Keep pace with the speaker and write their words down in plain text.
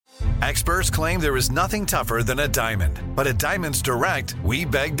Experts claim there is nothing tougher than a diamond. But at Diamonds Direct, we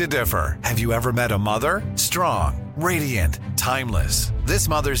beg to differ. Have you ever met a mother? Strong, radiant, timeless. This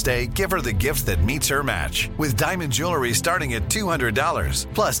Mother's Day, give her the gift that meets her match. With diamond jewelry starting at $200.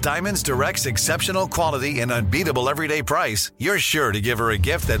 Plus Diamonds Direct's exceptional quality and unbeatable everyday price, you're sure to give her a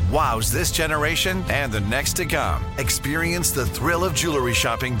gift that wows this generation and the next to come. Experience the thrill of jewelry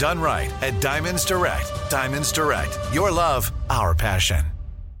shopping done right at Diamonds Direct. Diamonds Direct. Your love, our passion.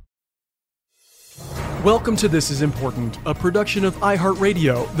 Welcome to This Is Important, a production of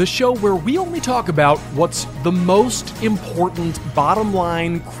iHeartRadio, the show where we only talk about what's the most important, bottom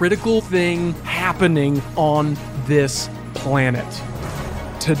line, critical thing happening on this planet.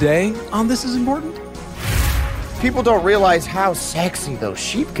 Today on This Is Important. People don't realize how sexy those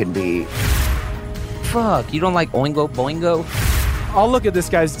sheep can be. Fuck, you don't like Oingo Boingo? I'll look at this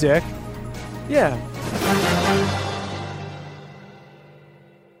guy's dick. Yeah.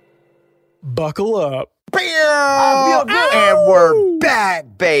 Buckle up. I feel good. And we're back,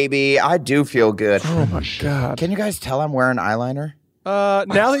 baby. I do feel good. Oh my God. Can you guys tell I'm wearing eyeliner? Now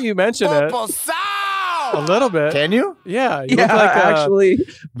that you mention it, a little bit. Can you? Yeah. You Yeah, look like actually,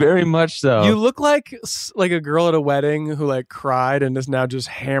 very much so. you look like a girl at a wedding who like cried and is now just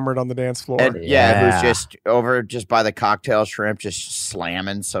hammered on the dance floor. And, Yeah. who's just over just by the cocktail shrimp, just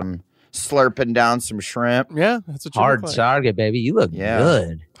slamming slurping down some shrimp. Yeah, that's what you Hard look like. target, baby. You look Yeah.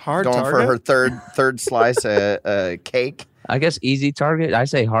 good. Hard Going target. for her third slice of cake. I guess easy target. I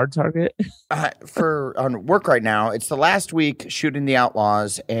say hard target. For on work right now, it's the last week shooting The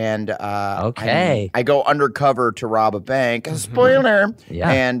Outlaws, and Okay. I go undercover to rob a bank. Spoiler, Yeah.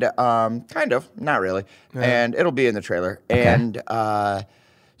 and kind of, not really, and it'll be in the trailer, and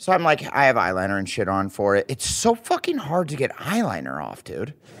so I'm like, I have eyeliner and shit on for it. It's so fucking hard to get eyeliner off,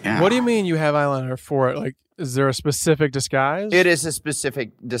 dude. What do you mean you have eyeliner for it? Like, is there a specific disguise? It is a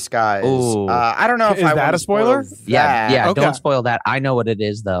specific disguise. Ooh. I don't know if Is I that wanna a spoiler? spoil Yeah, that. yeah. Okay. Don't spoil that. I know what it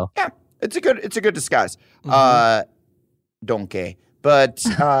is, though. Yeah, it's a good disguise. Donkey, but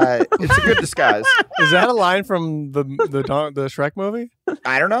it's a good disguise. Is that a line from the Shrek movie?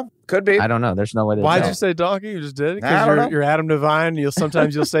 I don't know. Could be. I don't know. There's no way to Why'd tell. you say donkey? You just did it I don't know. because you're Adam Devine. You'll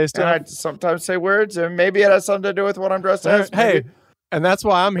sometimes say I stuff. sometimes say words, and maybe it has something to do with what I'm dressed as. Hey, maybe. and that's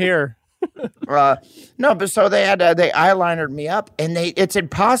why I'm here. No, but so they eyelinered me up, and it's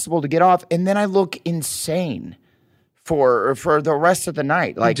impossible to get off, and then I look insane for the rest of the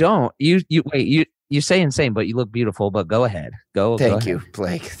night. Like, you don't. You say insane, but you look beautiful. But go ahead. Go. thank go you, ahead.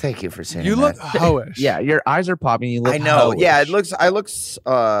 Blake. Thank you for saying You that. look hoish. Yeah, your eyes are popping. You look. I know. hoish. Yeah, I looks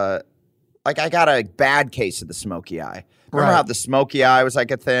like I got a bad case of the smoky eye. Remember Right. how the smoky eye was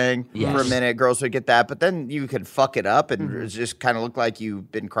like a thing Yes. for a minute? Girls would get that, but then you could fuck it up and it just kind of look like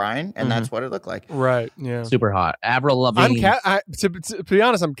you've been crying, and that's what it looked like. Right. Yeah. super hot. Avril Lavigne. To be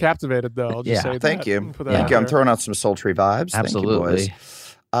honest, I'm captivated though. I'll just Yeah. say that. Thank you. Put that Thank out you. I'm there. throwing out some sultry vibes. Absolutely. Thank you, boys.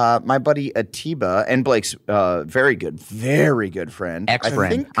 My buddy Atiba and Blake's very good friend.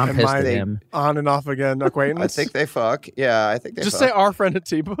 Ex-friend. I'm Am pissed I at him. On and off again acquaintance. I think they fuck. Yeah, I think they Just fuck. say our friend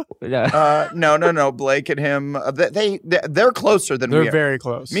Atiba. Yeah. No. Blake and him, they're closer than we They're are. very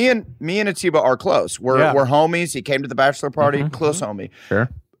close. Me and Atiba are close. We're homies. He came to the bachelor party. Close homie. Sure.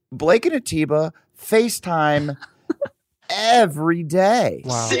 Blake and Atiba FaceTime every day.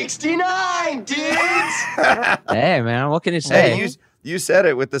 Wow. 69, dudes! Hey, man. What can you say? Hey, you said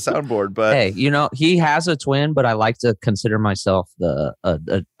it with the soundboard, but Hey, he has a twin, but I like to consider myself a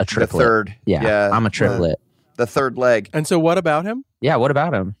the triplet. third. Yeah, I'm a triplet. The third leg. And so what about him? Yeah, what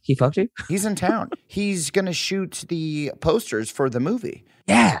about him? He fucked you? He's in town. He's going to shoot the posters for the movie.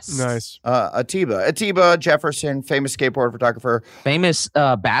 Yes. Nice. Atiba Jefferson, famous skateboard photographer. Famous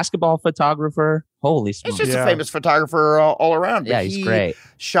basketball photographer. Holy He's smokes. just Yeah. a famous photographer all around. Yeah, But he's he great.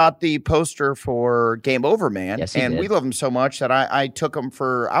 Shot the poster for Game Over Man. Yes, he and did. we love him so much that I took him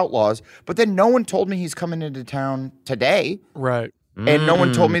for Outlaws. But then no one told me he's coming into town today. Right. And no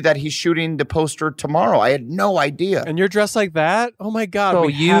one told me that he's shooting the poster tomorrow. I had no idea. And you're dressed like that? Oh my God. So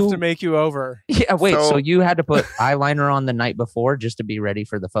we have you- to make you over. Yeah, wait, So- so you had to put eyeliner on the night before just to be ready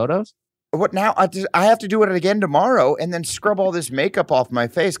for the photos? What now? I have to do it again tomorrow and then scrub all this makeup off my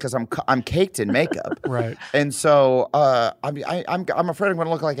face because I'm caked in makeup. Right. And so I'm afraid I'm going to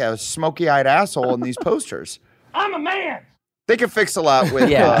look like a smoky-eyed asshole in these posters. I'm a man! They can fix a lot with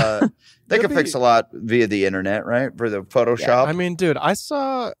Yeah. they You'll can fix be- a lot via the internet, right? For the Photoshop. I mean, dude, I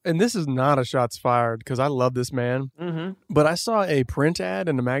saw, and this is not a shots fired because I love this man, Mm-hmm. but I saw a print ad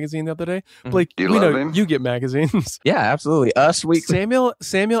in a magazine the other day. Mhm. Blake, You we love know him? you get magazines. Yeah, absolutely. Us weekly.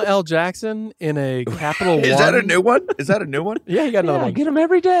 Samuel L. Jackson in a Capital One. Is that a new one? Is that a new one? Yeah, you got another Yeah, one. get them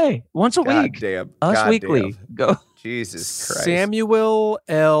every day, once a God week. damn. Us God weekly. damn. Go. Jesus Christ. Samuel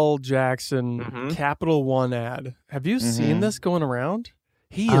L. Jackson, Capital One ad. Have you seen this going around?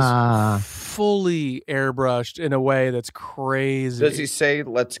 He is fully airbrushed in a way that's crazy. Does he say,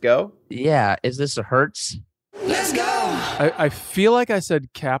 let's go? Yeah. Is this a Hertz? I feel like I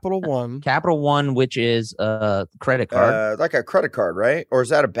said Capital One. Capital One, which is a credit card. Like a credit card, right? Or is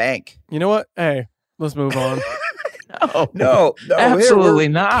that a bank? You know what? Hey, let's move on. No, absolutely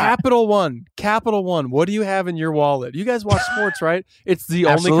not. Capital One. Capital One. What do you have in your wallet? You guys watch sports, right? It's the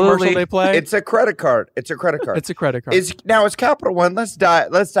only Absolutely. commercial they play. It's a credit card. It's a credit card. It's a credit card. It's Capital One. Let's dive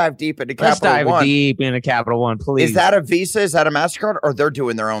deep into Let's Capital dive One. deep into Capital One, please. Is that a Visa? Is that a MasterCard? Or they're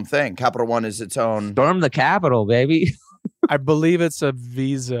doing their own thing? Capital One is its own. Storm the Capitol, baby? I believe it's a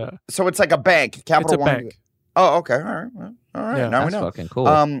Visa. So it's like a bank. Capital It's a One. bank. Oh, okay. All right. Well, all right. Yeah, now we That's know. fucking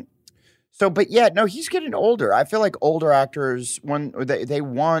cool. So, but yeah, no, he's getting older. I feel like older actors, when they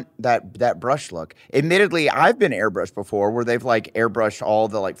want that brush look. Admittedly, I've been airbrushed before, where they've like airbrushed all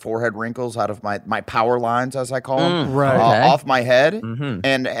the like forehead wrinkles out of my power lines, as I call them, Right. Okay. off my head, Mhm.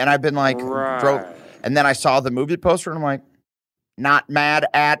 and I've been like, and then I saw the movie poster, and I'm like, not mad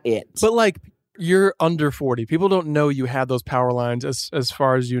at it. But like, you're under 40. People don't know you have those power lines as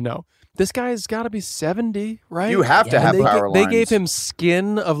far as you know. This guy's got to be 70, right? You have to And have they power They lines. gave him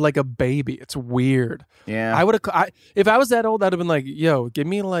skin of like a baby. It's weird. Yeah, I would have. If I was that old, I'd have been like, "Yo, give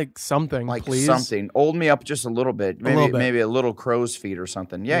me like something, like please." something. Old me up just a little bit, maybe a little crow's feet or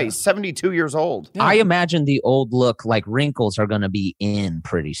something. Yeah, he's 72 years old. Yeah. I imagine the old look, like wrinkles, are going to be in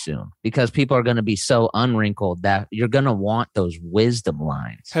pretty soon because people are going to be so unwrinkled that you're going to want those wisdom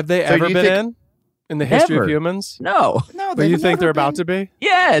lines. Have they So ever you been think- in the history Never. of humans? No. No, But you think they're about to be?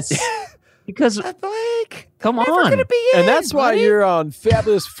 Yes. Because, Blake, come never on. gonna be And in, that's why buddy. you're on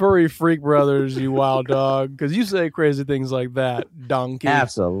Fabulous Furry Freak Brothers, you wild dog, because you say crazy things like that, donkey.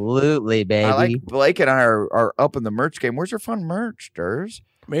 Absolutely, baby. I like Blake and I are up in the merch game. Where's your fun merch, Durs?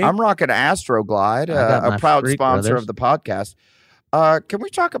 Me? I'm rocking Astroglide, I got a my proud Freak sponsor Brothers. of the podcast. Can we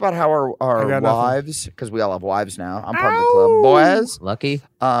talk about how I our got nothing. wives, because we all have wives now. I'm part of the club. Boys. Lucky.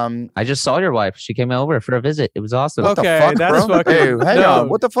 Um, I just saw your wife. She came over for a visit. It was awesome. what Okay, the fuck, that is bro? fucking- Hey, hang no. on.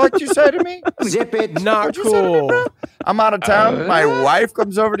 What the fuck did you say to me? Zip it. Not What'd you say to me, cool. bro? I'm out of town. My wife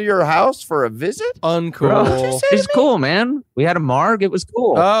comes over to your house for a visit? Uncool. She's cool, man. We had a marg. It was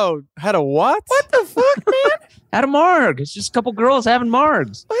cool. Oh, had a what? What the fuck, man? Had a marg. It's just a couple girls having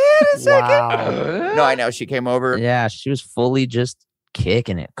margs. Wait a second. Wow. No, I know. She came over. Yeah, she was fully just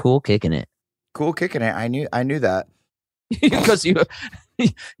kicking it. Cool kicking it. Cool kicking it. I knew that. Because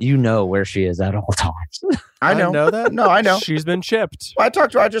you know where she is at all times. I know. that. No, I know. She's been chipped. Well,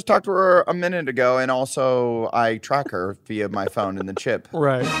 I just talked to her a minute ago, and also I track her via my phone and the chip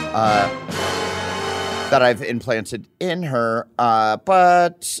Right. that I've implanted in her.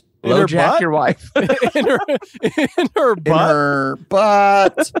 But In her Low jack butt? your wife. in her in butt. her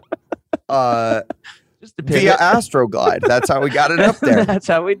butt Just a via pivot. Astroglide. That's how we got it up there. That's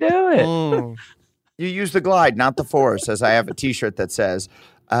how we do it. Mm. You use the glide, not the force, as I have a T-shirt that says.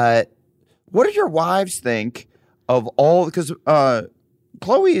 What do your wives think of all? Because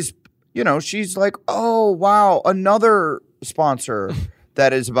Chloe's, she's like, oh wow, another sponsor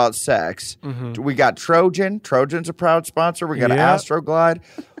that is about sex. Mhm. We got Trojan. Trojan's a proud sponsor. We got Yeah. Astroglide.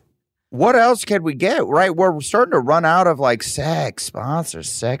 What else can we get? Right, we're starting to run out of like sex sponsors,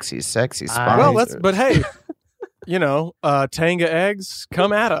 sexy sponsors. Well, but hey, Tanga eggs,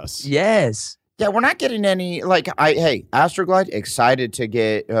 come at us. Yes. Yeah, we're not getting any Astroglide, excited to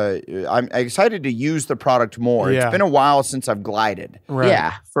get I'm excited to use the product more. Yeah. It's been a while since I've glided. Right.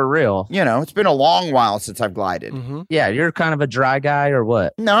 Yeah, for real. It's been a long while since I've glided. Mhm. Yeah, you're kind of a dry guy or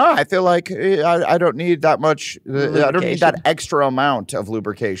what? No, I feel like I don't need that much. I don't need Lubrication. that extra amount of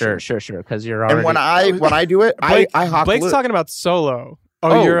lubrication. Sure. Because you're already. And when I do it, Blake, I hawk Blake's lube. talking about solo.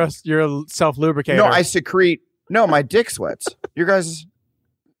 Oh, Oh. you're a self lubricator. No, I secrete. No, my dick sweats. You guys,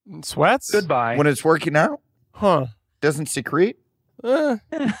 sweats. Goodbye. when it's working out, Huh. doesn't secrete. Eh,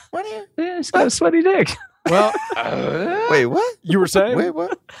 What do you? Yeah, he's got a sweaty dick. well, Wait, what? you were saying. Wait,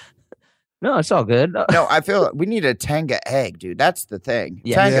 what? No, it's all good. No, I feel we need a Tanga egg, dude. That's the thing.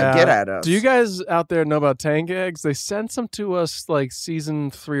 Yeah. Tanga, Yeah. get at us. Do you guys out there know about Tanga eggs? They sent some to us like season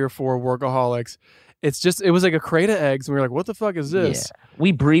 3 or 4 Workaholics. It was like a crate of eggs, and we were like, "What the fuck is this?" Yeah.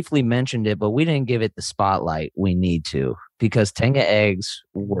 We briefly mentioned it, but we didn't give it the spotlight we need to because Tenga eggs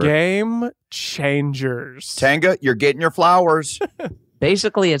were Game changers. Tanga, you're getting your flowers.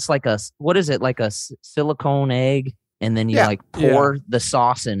 basically it's like what is it, like a silicone egg, and then you Yeah. like pour the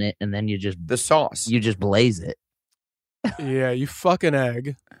sauce in it, and then you just The sauce. blaze it. Yeah, you fucking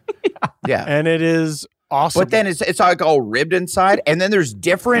egg, Yeah. and it is awesome. But then it's like all ribbed inside, and then there's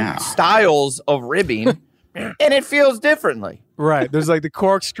different styles of ribbing. and it feels differently. Right. There's like the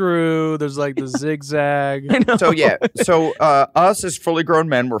corkscrew. There's like the zigzag. So yeah. So us as fully grown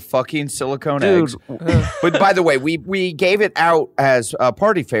men were fucking silicone eggs. But by the way, we gave it out as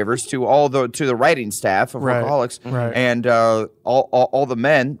party favors to the writing staff of Workaholics, Right. and all the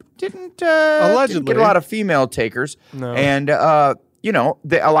men didn't get a lot of female takers. No. And a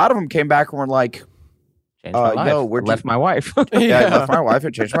lot of them came back and were like, Changed my life. "Yo, we're left my wife." yeah, I left my wife.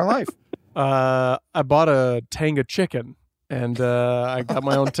 It changed my life." I bought a Tenga chicken, and I got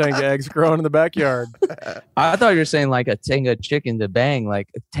my own Tenga eggs growing in the backyard. I thought you were saying like a Tenga chicken to bang, like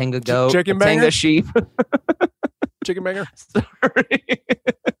a Tenga goat, chicken a banger? Tenga sheep. Chicken banger. Sorry.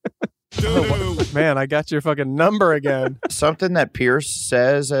 Man, I got your fucking number again. Something that Pierce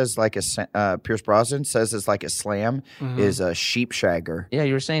says as like Pierce Brosnan says as like a slam is a sheep shagger. Yeah,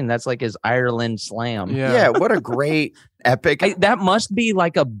 you were saying that's like his Ireland slam. Yeah. What a great epic. That must be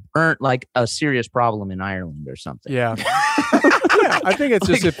like a serious problem in Ireland or something. Yeah. Yeah, I think it's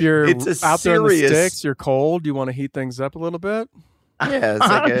just if you're it's a out there in the serious- sticks, you're cold, you want to heat things up a little bit. Yeah, it's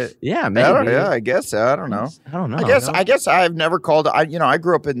like a, Yeah, maybe. I guess so. I don't know. I don't know. I guess I've never called. I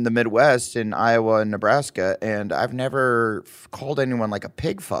grew up in the Midwest in Iowa and Nebraska, and I've never called anyone like a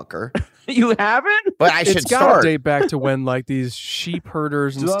pig fucker. You haven't? But I should It's got to start. date back to when like these sheep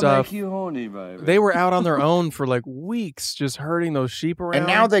herders and stuff. They were out on their own for like weeks, just herding those sheep around. And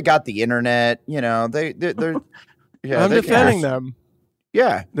now they got the internet. They're. Yeah, I'm defending them.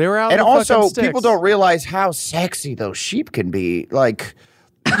 Yeah, They were out. and in the also fucking sticks. people don't realize how sexy those sheep can be. Like,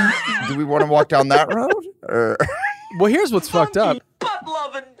 do we want to walk down that road? Or... Well, here's what's fucked up. Butt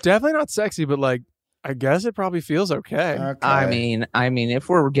loving. Definitely not sexy, but like, I guess it probably feels okay. Okay. I mean, if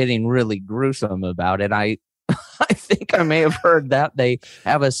we're getting really gruesome about it, I think I may have heard that they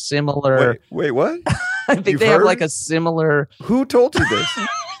have a similar. Wait, what? I think You've they have heard? like a similar. Who told you this?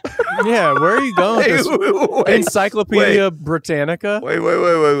 Yeah, where are you going? with this? Wait, Encyclopedia Britannica.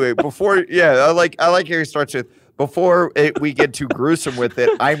 wait. Before, I like how he starts with. Before we get too gruesome with it,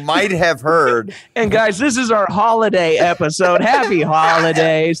 I might have heard. And guys, this is our holiday episode. Happy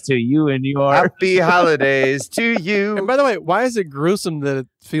holidays to you and yours. Happy holidays to And you. by the way, why is it gruesome that it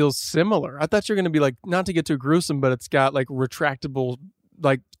feels similar? I thought you were going to be like, not to get too gruesome, but it's got like retractable,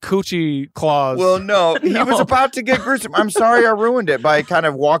 like coochie claws. Well, no, he was about to get gruesome. I'm sorry I ruined it by kind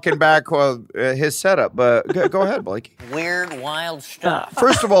of walking back his setup. But go ahead, Blake. Weird, wild stuff.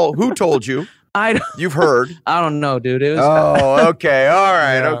 First of all, who told you? You've heard. I don't know, dude. It was. Oh, okay. All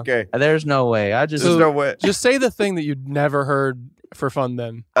right. Yeah. Okay. There's no way. I just. There's no way. Just say the thing that you'd never heard for fun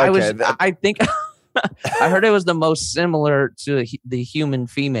then. Okay, I think. I heard it was the most similar to the human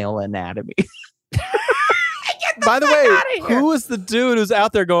female anatomy. By the way, who was the dude who's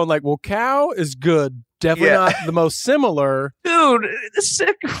out there going like, well, cow is good. Definitely not the most similar. Dude, the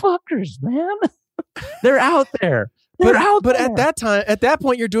sick fuckers, man. They're out there. They're out But there. at that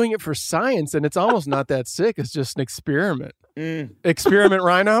point, you're doing it for science, and it's almost not that sick. It's just an experiment. Experiment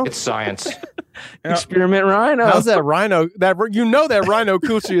rhino? It's science. Experiment rhino. How's that rhino? That rhino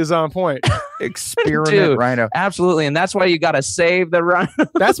coochie is on point. Experiment Dude. rhino. Absolutely. And that's why you got to save the rhino.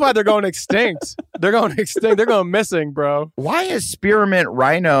 That's why they're going extinct. They're going extinct. They're going missing, bro. Why is spearmint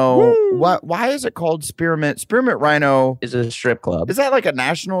rhino? Why is it called spearmint? Spearmint rhino. Is a strip club. Is that like a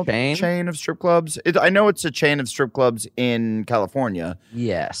national Chain? chain of strip clubs? I know it's a chain of strip clubs in California,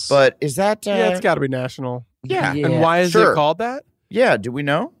 Yes. but is that? Yeah, it's got to be national. Yeah. And why is Sure. it called that? Yeah. Do we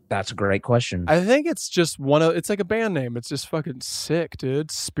know? That's a great question. I think it's just it's like a band name. It's just fucking sick, dude.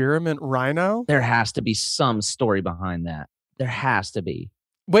 Spearmint Rhino. There has to be some story behind that. There has to be.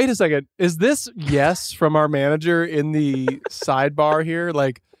 Wait a second. Is this yes from our manager in the sidebar here?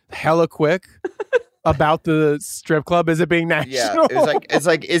 Like hella quick about the strip club? Is it being national? Yeah. It's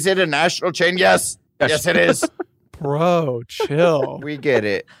like. Is it a national chain? Yes. Yes, it is. Bro, chill. We get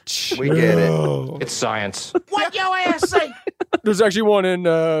it. We get it. Chill. It's science. What your ass say? There's actually one in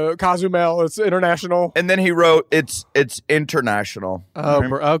Cozumel. It's international. And then he wrote, "It's international." Oh,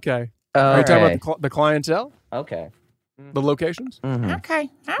 okay. Are you talking Okay. about the clientele? Okay. The locations? Mhm. Okay.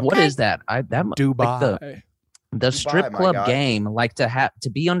 What is that? That Dubai. Like the strip my club guy. game, like to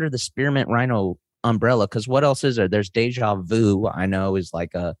be under the Spearmint Rhino umbrella. Because what else is there? There's Deja Vu. I know is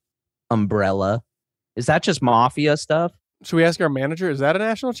like a umbrella. Is that just mafia stuff? Should we ask our manager? Is that a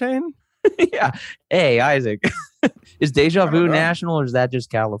national chain? Yeah. Hey, Isaac, is Deja Vu know. national or is that just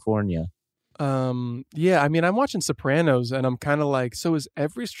California? Yeah, I mean, I'm watching Sopranos and I'm kind of like, so is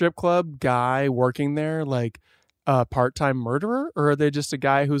every strip club guy working there like a part-time murderer, or are they just a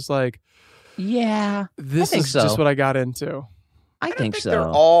guy who's like, Yeah, this think is so. just what I got into? I think They're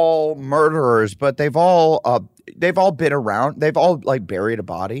so. all murderers, but they've all, they've all been around. They've all like buried a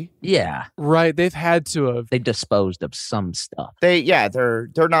body. Yeah. Right. They've had to have. They disposed of some stuff. They're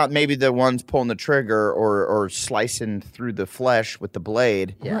not maybe the ones pulling the trigger or slicing through the flesh with the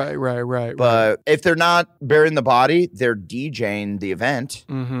blade. Yeah. Right. But if they're not burying the body, they're DJing the event.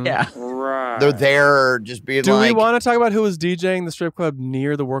 Mm-hmm. Yeah. They're there just being Do like. we want to talk about who was DJing the strip club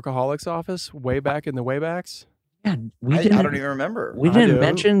near the Workaholics office way back in the waybacks? Yeah. I don't even remember. We I didn't do.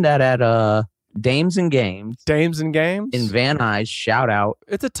 mention that at Dames and Games Dames and Games? in Van Nuys. Shout out.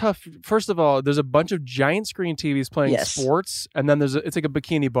 It's a tough. First of all, there's a bunch of giant screen TVs playing Yes. sports, and then it's like a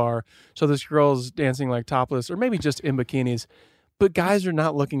bikini bar. So there's girls dancing like topless, or maybe just in bikinis. But guys are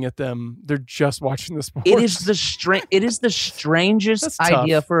not looking at them; they're just watching the sports. It is the strangest That's tough.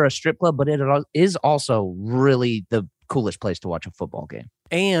 idea for a strip club, but it is also really the coolest place to watch a football game.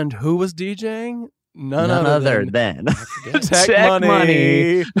 And who was DJing? None other than than Tech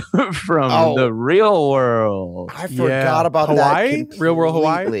Money. from Oh. the real world. I forgot about Hawaii? that. Real world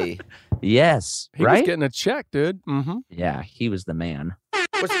Hawaii? completely. Yes, He was right? getting a check, dude. Mm-hmm. Yeah, he was the man.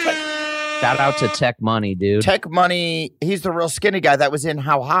 What's Shout out to Tech Money, dude. Tech Money? He's the real skinny guy that was in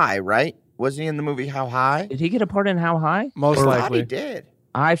How High, right? Wasn't he in the movie How High? Did he get a part in How High? Most I thought he likely. did.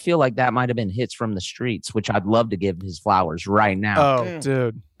 I feel like that might have been Hits from the Streets, which I'd love to give his flowers right now. Oh,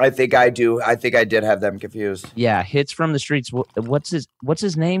 dude. I think I do. I think I did have them confused. Yeah, Hits from the Streets. What's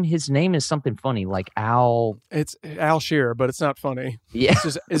his name? His name is something funny, like Al. It's Al Shearer, but it's not funny. Yeah,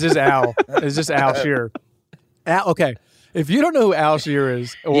 It's just Al. It's just Al Shearer. Okay. If you don't know who Al Shearer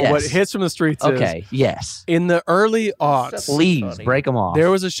is, or Yes. what Hits from the Streets is, okay, yes. in the early aughts, Please funny. break them off.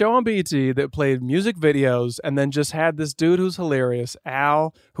 there was a show on BET that played music videos and then just had this dude who's hilarious,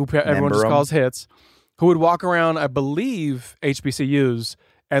 Al, who everyone Remember just him? calls Hits, who would walk around, I believe, HBCUs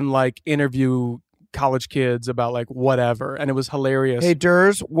and like interview college kids about like whatever. And it was hilarious. Hey,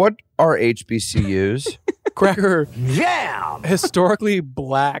 Durs, what are HBCUs? Cracker, Yeah! historically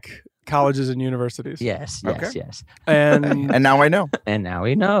black colleges and universities. Yes. Okay. And and now I know. And now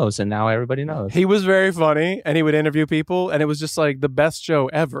he knows, and now everybody knows. he was very funny and he would interview people and it was just like the best show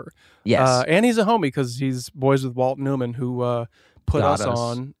ever. Yes. And he's a homie because he's boys with Walt Newman who put Got us us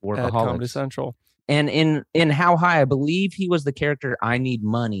on at Workaholics. Comedy Central. And in How High, I believe he was the character I Need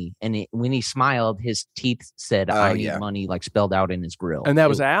Money. And when he smiled, his teeth said I Need yeah. Money, like spelled out in his grill. And that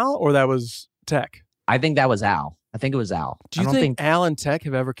was Al or that was Tech? I think that was Al. I think it was Al. Do I you don't think Al and Tech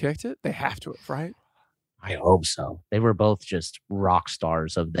have ever kicked it? They have to have, right? I hope so. They were both just rock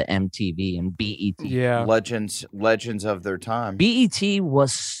stars of the MTV and BET. Yeah. Legends of their time. BET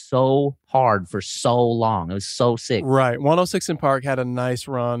was so hard for so long. It was so sick. Right. 106 in Park had a nice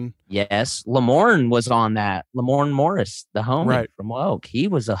run. Yes. Lamorne was on that. Lamorne Morris, the homie Right. from Woke. He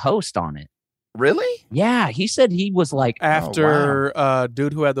was a host on it. Really? Yeah. He said he was like, After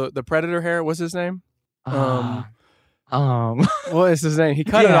dude who had the Predator hair, what's his name? What is his name? He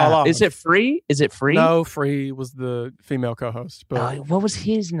cut it all off. Is it free? Is it free? No, Free was the female co-host, but What was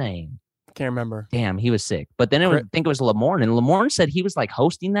his name? can't remember. Damn, he was sick. But then I think it was Lamorne, and Lamorne said he was like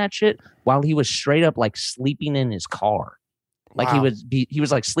hosting that shit while he was straight up like sleeping in his car. Like Wow. he was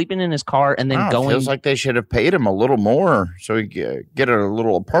like sleeping in his car and then Wow, going. feels like they should have paid him a little more so he could get a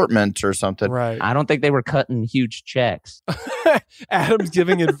little apartment or something. Right. I don't think they were cutting huge checks. Adam's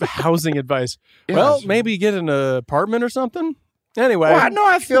giving housing advice. Yes. Well, maybe get an apartment or something. Anyway, Well, no,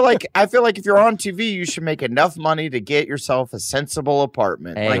 I feel like if you're on TV, you should make enough money to get yourself a sensible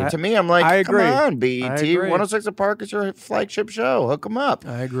apartment. Hey. Like to me, I'm like, I agree. come on, I BET, agree. 106 & Park is your flagship show. Hook them up.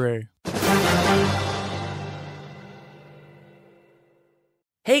 I agree.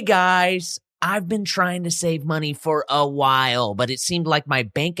 Hey guys, I've been trying to save money for a while, but it seemed like my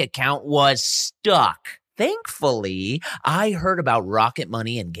bank account was stuck. Thankfully, I heard about Rocket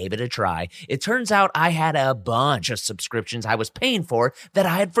Money and gave it a try. It turns out I had a bunch of subscriptions I was paying for that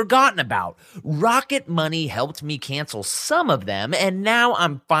I had forgotten about. Rocket Money helped me cancel some of them, and now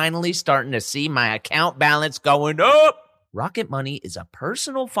I'm finally starting to see my account balance going up. Rocket Money is a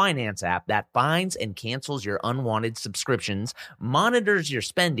personal finance app that finds and cancels your unwanted subscriptions, monitors your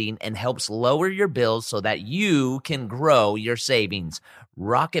spending, and helps lower your bills so that you can grow your savings.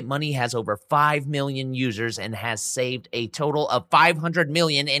 Rocket Money has over 5 million users and has saved a total of $500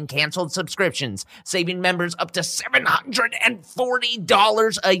 million in canceled subscriptions, saving members up to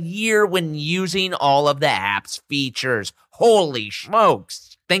 $740 a year when using all of the app's features. Holy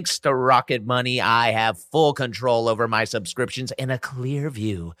smokes! Thanks to Rocket Money, I have full control over my subscriptions and a clear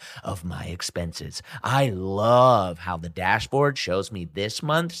view of my expenses. I love how the dashboard shows me this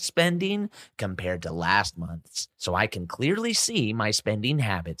month's spending compared to last month's, so I can clearly see my spending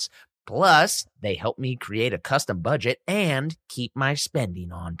habits. Plus, they help me create a custom budget and keep my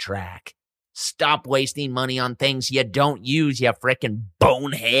spending on track. Stop wasting money on things you don't use, you frickin'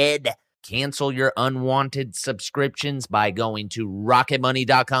 bonehead. Cancel your unwanted subscriptions by going to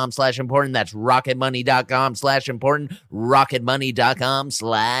rocketmoney.com/important. That's rocketmoney.com/important.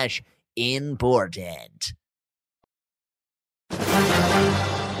 rocketmoney.com/important.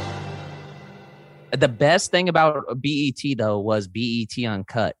 The best thing about BET though was BET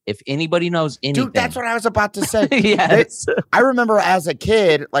Uncut. If anybody knows anything, Dude, that's what I was about to say. yes. I remember as a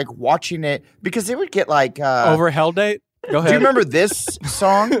kid, like watching it because it would get like Over Hell Date? Go ahead. Do you remember this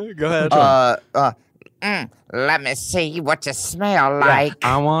song? Go ahead. Let me see what you smell like.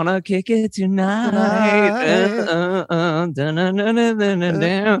 I wanna kick it tonight.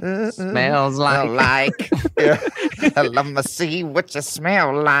 Smells like. Yeah. Let me see what you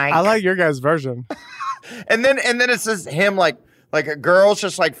smell like. I like your guys' version. And then it says him like a girl's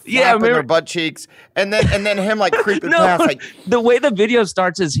just like flapping their butt cheeks, and then him like creeping past. Like the way the video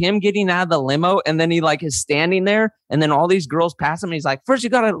starts is him getting out of the limo, and then he like is standing there, and then all these girls pass him. And he's like, "First, you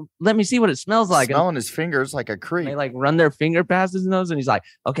gotta let me see what it smells like." Smelling his fingers like a creep. They like run their finger past his nose, and he's like,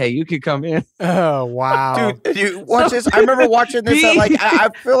 "Okay, you can come in." Oh wow, dude! You watch this. I remember watching this. At, like I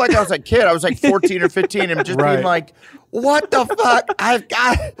feel like I was a kid. I was like 14 or 15, and just being like, "What the fuck? I've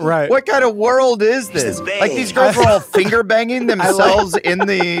got right. What kind of world is this? Like these girls are all finger banging themselves in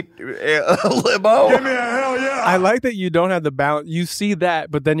the limo." Give me a hell yeah! I like that you don't have the balance. You see that,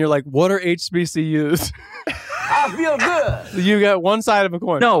 but then you're like, "What are HBCUs?" I feel good. You got one side of a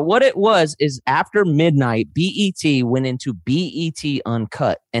coin. No, what it was is after midnight, BET went into BET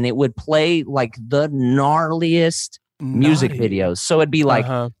Uncut, and it would play like the gnarliest music videos. So it'd be like,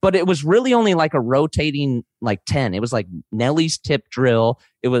 but it was really only like a rotating like 10. It was like Nelly's Tip Drill.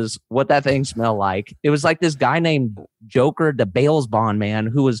 It was What That Thing Smell Like. It was like this guy named Joker, the Bales Bond man,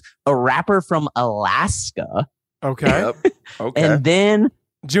 who was a rapper from Alaska. Okay. Yep. Okay. And then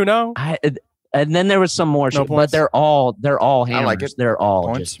Juno. And then there was some more shit, but they're all hammers. I like it. They're all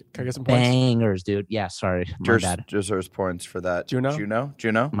Points? just Can I get some points? bangers, dude. Yeah, sorry. My bad. Deserves points for that. Juno?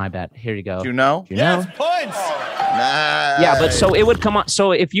 Juno? My bad. Here you go. Juno? Juno? Points. Nice. Yeah, but so it would come on.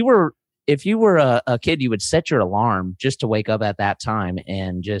 So if you were a kid, you would set your alarm just to wake up at that time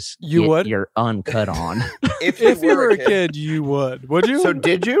and just get your Uncut on. If you were a kid, you would. Would you? So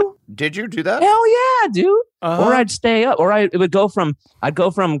did you? Did you do that? Hell yeah, dude. Uh-huh. Or I'd stay up, or I'd go from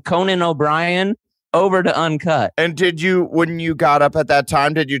Conan O'Brien over to Uncut. And did you, when you got up at that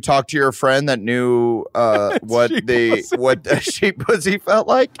time, did you talk to your friend that knew what the sheep pussy felt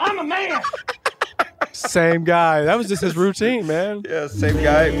like? I'm a man. Same guy. That was just his routine, man. Yeah, same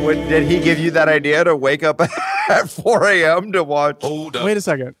guy. Did he give you that idea to wake up at 4 a.m. to watch? Wait a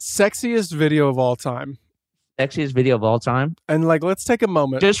second. Sexiest video of all time. Sexiest video of all time. And like, let's take a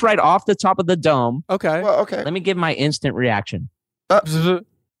moment. Just right off the top of the dome. Okay. Well, okay. Let me give my instant reaction.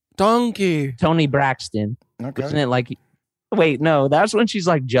 Donkey. Tony Braxton. Okay. Isn't it like, wait, no, that's when she's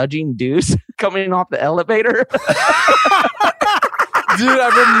like judging Deuce coming off the elevator. Dude,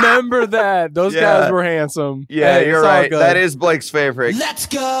 I remember that. Those guys were handsome. Yeah, Hey, you're it's all right. good. That is Blake's favorite. Let's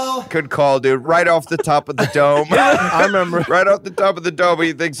go. Good call, dude. Right off the top of the dome. I remember. Right off the top of the dome,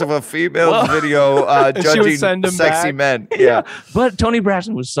 he thinks of a female video she would judging send him sexy back. men. Yeah. But Tony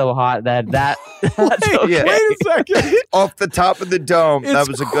Braxton was so hot that's okay. Yeah. Wait a second. Off the top of the dome. That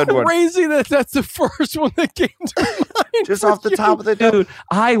was a good one. Crazy that's the first one that came to mind. Just for off the you. top of the dome. Dude,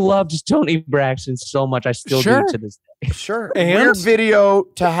 I loved Tony Braxton so much. I still Sure. do to this day. Sure. And? Weird video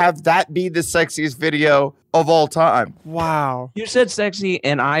to have that be the sexiest video of all time. Wow. You said sexy,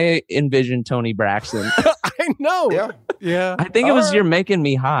 and I envisioned Tony Braxton. I know. Yeah. Yeah. I think it was You're Making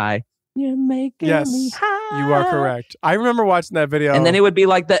Me High. You're making Yes, me high. you are correct. I remember watching that video. And then it would be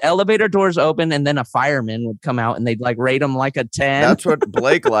like the elevator doors open, and then a fireman would come out, and they'd like rate him like a 10. That's what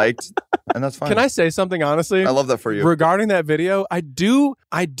Blake liked. And that's fine. Can I say something honestly? I love that for you. Regarding that video, I do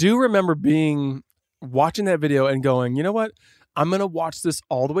remember watching that video and going, you know what? I'm going to watch this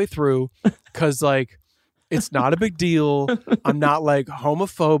all the way through because like it's not a big deal. I'm not like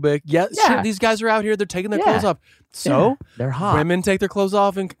homophobic. Yeah. Shit, these guys are out here. They're taking their clothes off. So they're hot. women take their clothes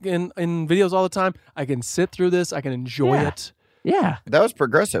off in videos all the time. I can sit through this. I can enjoy it. Yeah. That was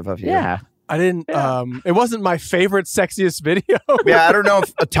progressive of you. Yeah. I didn't, it wasn't my favorite, sexiest video. Yeah, I don't know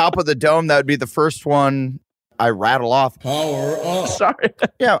if Top of the Dome, that would be the first one I rattle off. Sorry.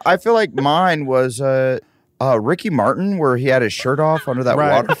 Yeah, I feel like mine was Ricky Martin, where he had his shirt off under that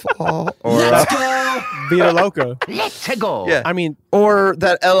Right. waterfall. Or, Vida Loca. Let's go. yeah. I mean, Or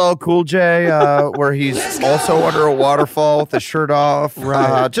that LL Cool J, where he's also under a waterfall with his shirt off.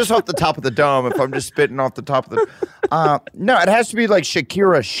 Right. Just off the top of the dome, if I'm just spitting off the top of the... no, it has to be like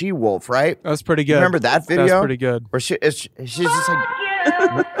Shakira She-Wolf, right? that was pretty good. Remember that video? That's pretty good. Where she's just like...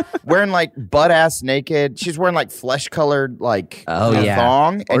 wearing like butt ass naked. She's wearing like flesh colored like yeah.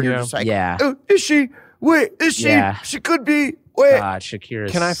 thong, and you're just like, oh, is she? Wait, is she? Yeah. She could be. Wait, God, Shakira.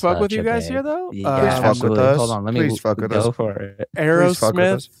 Can I fuck with you guys here though? Yeah, fuck with us. Hold on, let Please me fuck with go us. for it.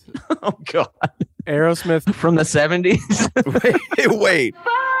 Aerosmith. Oh God, Aerosmith. from the 70s. wait.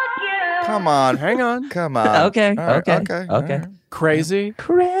 Come on, Hang on. come on. Okay, All right, okay. all right. Crazy.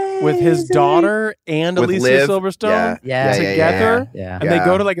 Crazy. With his daughter and With Alicia Liv. Silverstone Yeah. together. Yeah. And they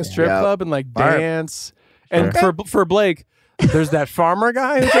go to like a strip club and like All right. dance. And for Blake, there's that farmer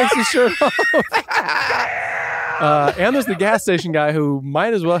guy who takes his shirt off. And there's the gas station guy who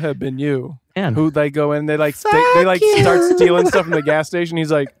might as well have been you. Man. Who they go in, they like start stealing stuff from the gas station.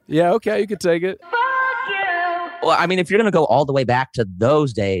 He's like, yeah, okay, you could take it. Well, I mean, if you're going to go all the way back to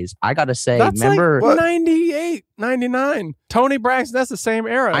those days, I got to say, That's remember. like 98, 99. Tony Braxton, that's the same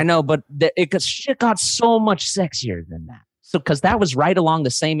era. I know, but shit got so much sexier than that. So, because that was right along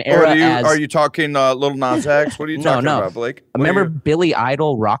the same era as. Are you talking Lil Nas X? What are you talking about, Blake? Remember Billy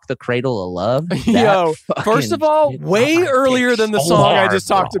Idol, "Rock the Cradle of Love"? Yo, first of all, way earlier than the song I just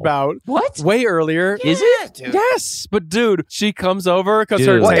talked about. What? Way earlier. Is it? Dude. Yes, but dude, she comes over because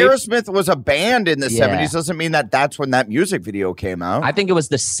her Well, tape. Aerosmith was a band in the Yeah. 70s. Doesn't mean that that's when that music video came out. I think it was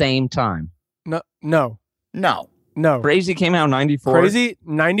the same time. No. Crazy came out in 94. Crazy,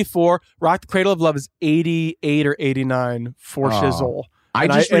 94. Rock the Cradle of Love is 88 or 89 for Shizzle.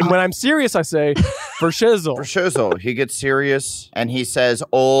 And when I'm serious, I say for Shizzle. For Shizzle. He gets serious and he says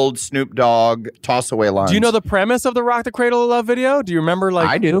old Snoop Dogg toss away lines. Do you know the premise of the Rock the Cradle of Love video? Do you remember? Like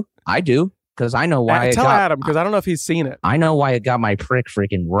I do. Because I know why. Tell Adam, because I don't know if he's seen it. I know why it got my prick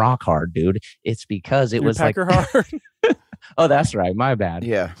freaking rock hard, dude. It's because it was like. hard. Oh, that's right. My bad.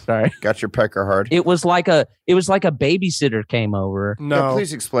 Yeah. Sorry. Got your pecker hard. It was like a babysitter came over. No. Yeah,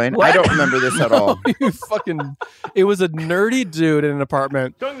 please explain. What? I don't remember this at all. It was a nerdy dude in an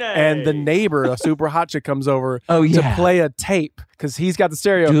apartment, and the neighbor, a super hot chick, comes over to play a tape because he's got the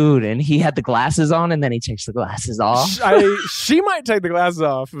stereo. Dude, and he had the glasses on, and then he takes the glasses off. She might take the glasses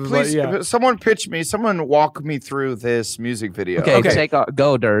off. Please, someone pitch me. Someone walk me through this music video. Okay.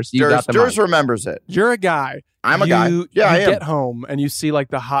 Go, Durs. You got the Durs mic. remembers it. You're a guy. I'm a guy. Yeah, I you am. get home and you see like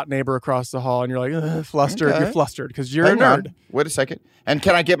the hot neighbor across the hall, and you're like flustered. Okay. You're flustered because you're Hang a nerd. on. Wait a second. And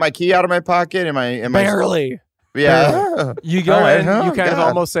can I get my key out of my pocket? Am I Barely. Yeah. You go All right. in. Oh, you kind of God.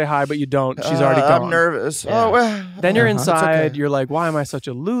 almost say hi, but you don't. She's already gone. I'm nervous. Yeah. Oh, well. Then you're It's inside. okay. You're like, why am I such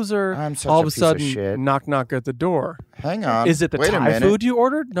a loser? I'm such All a of a piece of sudden, shit. knock, knock at the door. Hang on. Is it the Wait a Thai minute. food you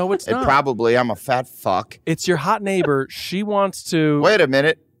ordered? No, it's not. Probably. I'm a fat fuck. It's your hot neighbor. She wants to. Wait a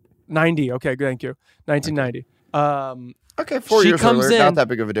minute. 90. Okay, thank you. 1990. Okay, 4 She years comes earlier. in, Not that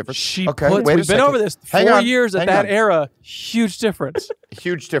big of a difference. She okay, puts. wait a We've been second. over this. Hang 4 on, years at hang that on. era. Huge difference.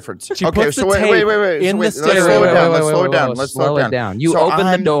 Huge difference. She okay, puts so the wait, tape wait. in the Let's stereo. slow it down. Wait, Let's slow it wait, down. wait, Let's slow it down. You open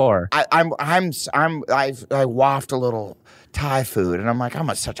the door. I waft a little Thai food, and I'm like,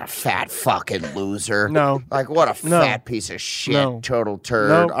 I'm such a fat fucking loser. No. Like, what a No. fat piece of shit, No. total turd.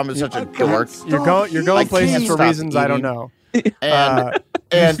 No. I'm such a dork. You're going I places can't for stop reasons I don't eating. know.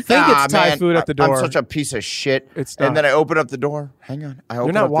 And you think it's Thai man, food at the door. I'm such a piece of shit. It's not. And then I open up the door. Hang on. I You're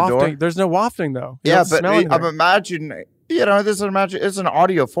open not up the door. wafting. There's no wafting though. You Yeah, don't but smell anything. I'm imagining, it's an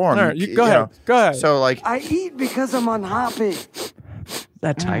audio form. All right, go ahead. Go ahead. So like I eat because I'm unhappy.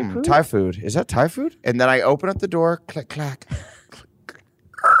 That Thai food? Thai food. Is that Thai food? And then I open up the door, click clack.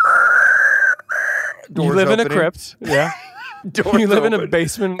 You Doors live in a opening. crypt. Yeah. Doors You live in a open.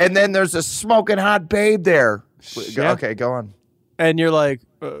 basement, And then there's a smoking hot babe there. Yeah. Okay, go on. and you're like,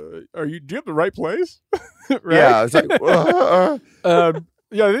 do you have the right place? Right? Yeah, it's like,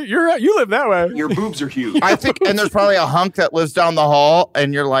 yeah, you live that way. Your boobs are huge. I think, and there's probably a hunk that lives down the hall,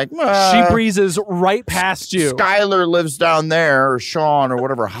 and you're like, She breezes right past you. Skylar lives down there, or Sean, or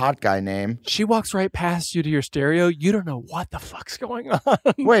whatever hot guy name. She walks right past you to your stereo. You don't know what the fuck's going on.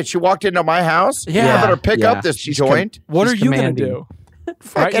 Wait, she walked into my house? Yeah. I better pick Yeah. up this She's joint. What are She's you going to commanding. do?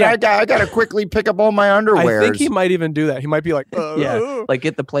 Fucking, yeah. I got to quickly pick up all my I underwears. think he might even do that. He might be like, Yeah, like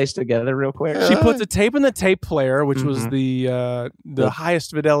get the place together real quick. She puts a tape in the tape player, which was Mm-hmm. the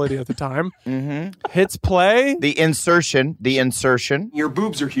highest fidelity at the time. Mhm. Hits play. The insertion. Your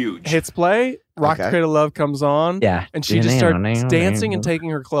boobs are huge. Hits play. Rock the Okay. Cradle of Love comes on. Yeah. And she just starts dancing and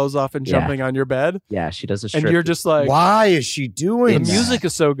taking her clothes off and Yeah. jumping on your bed. Yeah, she does a strip. And you're just like, Why is she doing the that? music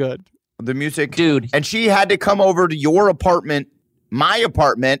is so good. The music. Dude. And she had to come over to your apartment, my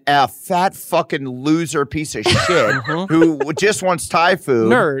apartment, a fat fucking loser piece of shit who just wants Thai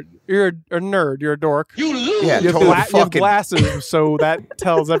food. Nerd. You're a nerd. You're a dork. Yeah, You have, totally you have fucking. glasses, so that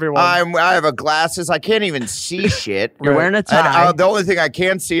tells everyone. I have a glasses. I can't even see shit. You're wearing a tie. And, the only thing I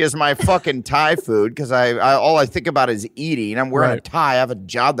can see is my fucking Thai food because I all I think about is eating. I'm wearing a tie. I have a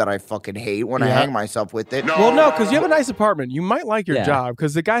job that I fucking hate when I hang myself with it. Well, no, because you have a nice apartment. You might like your job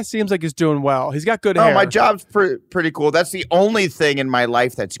because the guy seems like he's doing well. He's got good hair. Oh, my job's pretty cool. That's the only thing in my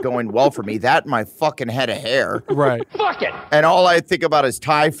life that's going well for me. That and my fucking head of hair. Right. Fuck it. And all I think about is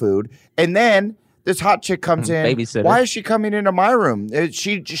Thai food. And then this hot chick comes in. Babysitter. Why is she coming into my room?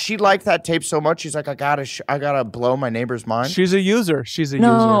 She liked that tape so much. She's like, I gotta blow my neighbor's mind. She's a user. She's a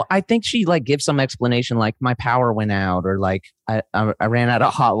No, user. I think she like gives some explanation, like my power went out, or like I ran out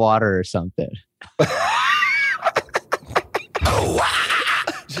of hot water or something.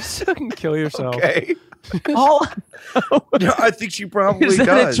 Just fucking kill yourself. Okay. All Yeah, I think she probably is that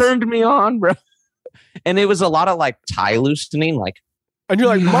does. it turned me on, bro. And it was a lot of like tie loosening, like And you're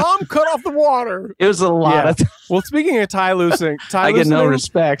like, Mom, cut off the water. it was a lot of. Well, speaking of tie loosening, I get no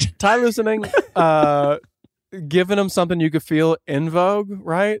respect. Tie loosening, giving them something you could feel in vogue,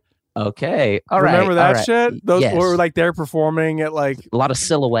 right? Okay, all right. Remember that all right. shit? Those Yes. were like they're performing at like A lot of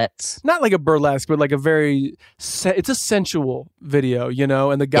silhouettes. not like a burlesque, but like a very it's a sensual video, you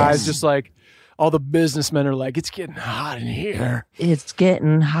know. And the guys Yes. just like all the businessmen are like, it's getting hot in here. It's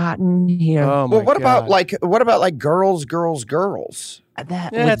getting hot in here. Oh my Well, what God. about like girls?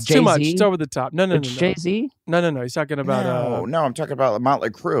 That Yeah, with it's too much. Jay-Z? It's over the top. No. Jay Z. No. He's talking about No, I'm talking about Motley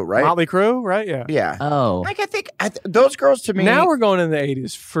Crue, right? Motley Crue, right? Yeah. Yeah. Oh, Like I think those girls to me. Now we're going in the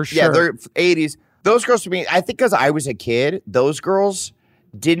 80s for sure. Yeah, they're 80s. Those girls to me, I think because I was a kid, those girls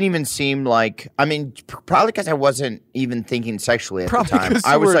didn't even seem like. I mean, probably because I wasn't even thinking sexually at Probably the time. 'cause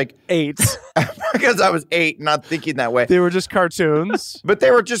I you was were like 8. because I was 8, not thinking that way. They were just cartoons. But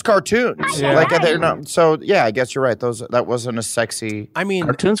they were just cartoons. Yeah. Like they're not. So yeah, I guess you're right. That wasn't a sexy. I mean,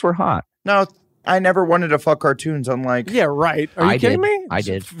 cartoons were hot. No, I never wanted to fuck cartoons. Unlike yeah, right. Are you I kidding did. me? I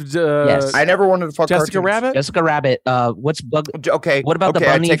did. Yes. I never wanted to fuck Jessica cartoons. Rabbit? Jessica Rabbit. What's bug? Okay. What about okay, the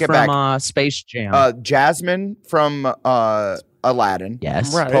I bunny take it back. from Space Jam? Jasmine from Aladdin.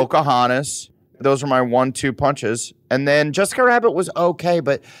 yes. Right. Pocahontas. Those are my 1-2 punches. And then Jessica Rabbit was okay,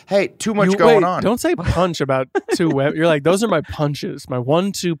 but hey, too much You- going wait, on. Don't say punch about two women. You're like, those are my punches. My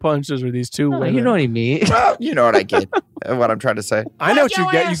 1-2 punches are these two Oh, women. you know what I mean. Well, you know what I get. What I'm trying to say. I know what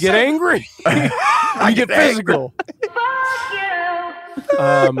you get. You get angry. You get physical.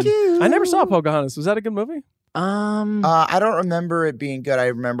 I never saw Pocahontas. Was that a good movie? I don't remember it being good. I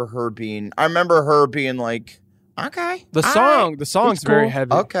remember her being like, okay. The all song's It's very cool. heavy.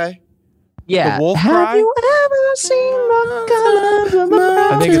 right, okay. Yeah. The wolf Have cry? you ever seen the colors of the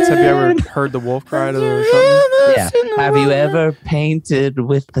I think it's, have you ever mountain? heard the wolf cry or something? Yeah. Have you ever painted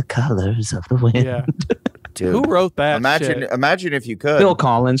with the colors of the wind? Yeah. Dude. Who wrote that Imagine shit? imagine if you could. Bill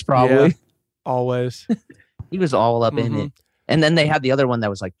Collins, probably. Yeah. Always. He was all up in Mhm. it. And then they had the other one that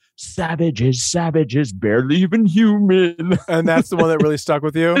was like, savages, barely even human. And that's the one that really stuck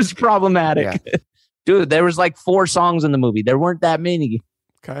with you? It's problematic. Dude, there was like 4 songs in the movie. There weren't that many.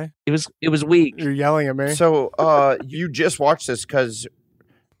 Okay. It was weak. You're yelling at me. So you just watched this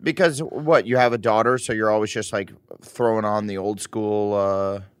because what, you have a daughter, so you're always just like throwing on the old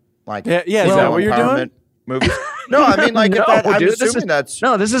school like Yeah, is that female what you're doing? empowerment movies? No, I mean like No, if that, I'm dude, this assuming is- that's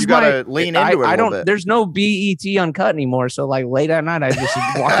No, this is you gotta my lean into it a I little don't bit. there's no BET Uncut anymore. So like late at night I just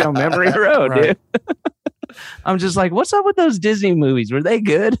walk down memory road, Right. dude. I'm just like, what's up with those Disney movies? Were they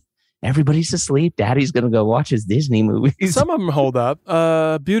good? Everybody's asleep. Daddy's gonna go watch his Disney movies. Some of them hold up.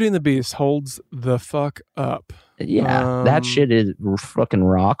 Beauty and the Beast holds the fuck up. Yeah, that shit is fucking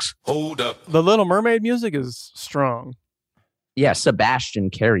rocks. The Little Mermaid music is strong. Yeah,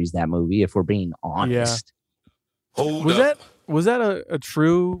 Sebastian carries that movie. If we're being honest, Was that a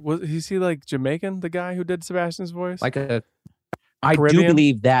true? Was he like Jamaican? The guy who did Sebastian's voice? like a. I do Caribbean?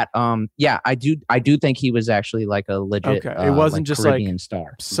 believe that. Yeah, I do think he was actually like a legit. Okay, it wasn't like just Caribbean like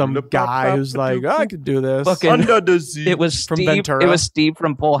star. some guy who's like, oh, I could do this. Fucking- Under the sea. It was From Steve. Ventura. It was Steve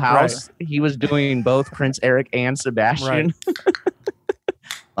from Full House. He was doing both Prince Eric and Sebastian.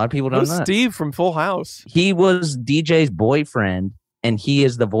 A lot of people don't Who's know. that. Steve from Full House? He was DJ's boyfriend, and he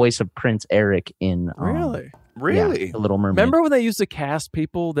is the voice of Prince Eric in Really? Really? The Little Mermaid. Remember when they used to cast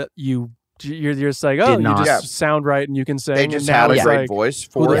people that you're just like, oh, Did you not. just Yeah. sound right and you can sing. They and just now had a it's great like, voice who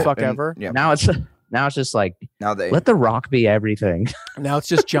for the it. fuck and- ever? Yeah. Now it's just like Now they let The Rock be everything. Now it's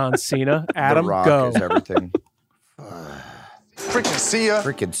just John Cena. Adam, the Rock go. is everything. Freaking see ya.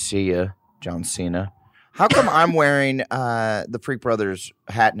 Freaking see ya, John Cena. How come I'm wearing the Freak Brothers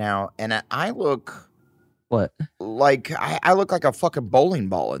hat now, and I look What? like I look like a fucking bowling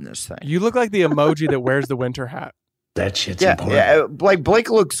ball in this thing? You look like the emoji that wears the winter hat. That shit's important. Yeah, like Blake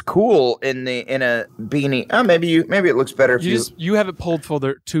looks cool in a beanie. Oh, maybe it looks better if you have it pulled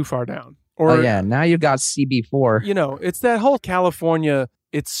too far down. Or now you got CB4. You know, it's that whole California.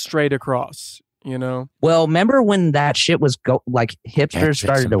 It's straight across. You know. Well, remember when that shit was hipsters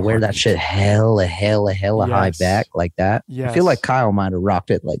started to wear that shit hella high back like that? Yes. I feel like Kyle might have rocked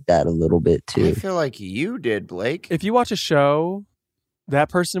it like that a little bit too. I feel like you did, Blake. If you watch a show, that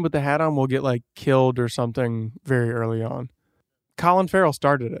person with the hat on will get like killed or something very early on. Colin Farrell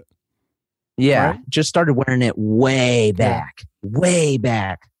started it. Yeah, right? Just started wearing it way back.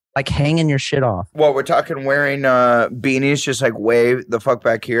 Like hanging your shit off. Well, we're talking wearing beanies just like way the fuck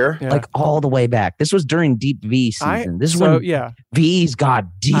back here. Yeah. Like all the way back. This was during Deep V season. This is when V's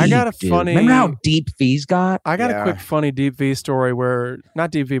got deep. I got a funny... Remember how deep V's got? I got a quick funny Deep V story where, not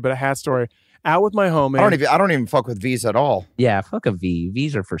Deep V, but a hat story. Out with my homie. I don't even fuck with V's at all. Yeah, fuck a V.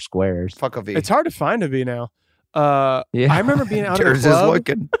 V's are for squares. Fuck a V. It's hard to find a V now. I remember being out at a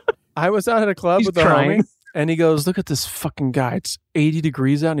club. I was out at a club with a homie. And he goes, look at this fucking guy. It's 80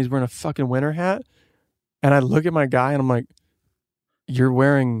 degrees out and he's wearing a fucking winter hat. And I look at my guy and I'm like, you're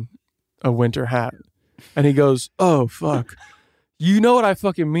wearing a winter hat. And he goes, oh, fuck. You know what I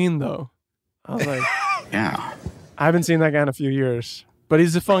fucking mean, though. I was like, yeah. I haven't seen that guy in a few years, but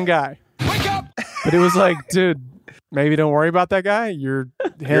he's a fun guy. Wake up! But it was like, dude, maybe don't worry about that guy. You're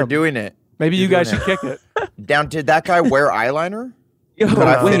him. You're doing it. Maybe you guys should kick it. Did that guy wear eyeliner? Could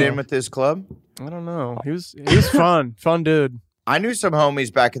I fit in with this club? I don't know. He was fun. Fun dude. I knew some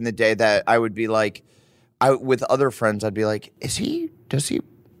homies back in the day that I would be like, with other friends, I'd be like, does he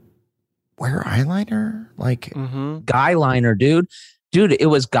wear eyeliner? Like guy liner, dude. Dude, it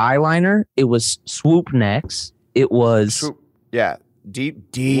was guy liner. It was swoop necks. It was deep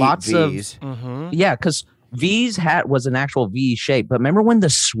lots V's. Yeah, because V's hat was an actual V shape. But remember when the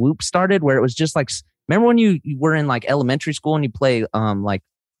swoop started, where it was just like, remember when you were in like elementary school and you play like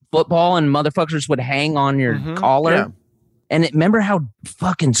football and motherfuckers would hang on your collar? Yeah. And remember how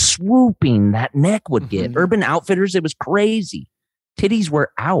fucking swooping that neck would get. Urban Outfitters, it was crazy. Titties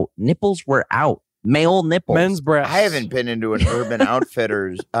were out. Nipples were out. Male nipples. Men's breasts. I haven't been into an Urban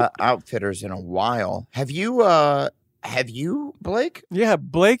Outfitters in a while. Have you, Blake? Yeah,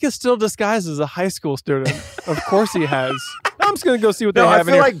 Blake is still disguised as a high school student. Of course he has. I'm just going to go see what they have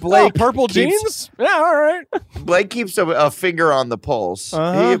in here. I feel like Blake purple jeans? Yeah, all right. Blake keeps a finger on the pulse.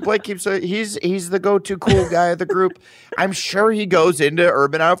 Blake keeps he's the go-to cool guy of the group. I'm sure he goes into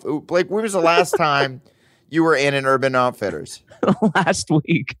Urban Outfitters. Blake, when was the last time you were in an Urban Outfitters? Last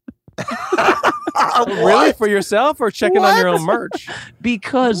week. Really? For yourself or checking on your own merch?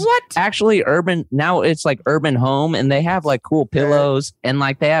 Because actually now it's like Urban Home and they have like cool pillows and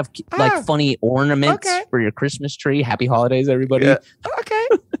like they have like funny ornaments for your Christmas tree. Happy holidays, everybody. Yeah. Okay.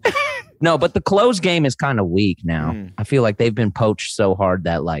 No, but the clothes game is kind of weak now. I feel like they've been poached so hard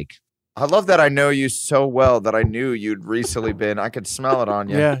that like. I love that I know you so well that I knew you'd recently been. I could smell it on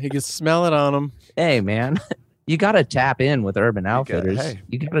you. Yeah, you can smell it on them. Hey, man. You got to tap in with Urban Outfitters.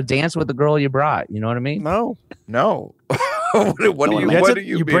 You got to dance with the girl you brought. You know what I mean? No. What do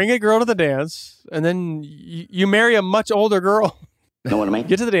you You bring a girl to the dance, and then you marry a much older girl. Know what I mean?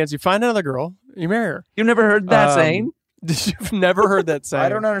 Get to the dance, you find another girl, you marry her. You've never heard that saying? You've never heard that saying? I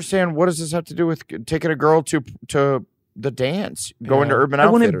don't understand. What does this have to do with taking a girl to the dance? Going to Urban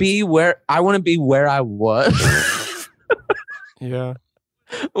Outfitters? I want to be where I was. Yeah.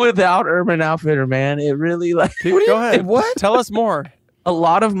 Without Urban Outfitter, man, it really like. Go ahead. What? Tell us more. A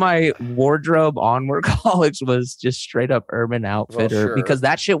lot of my wardrobe on workaholics was just straight up Urban Outfitter because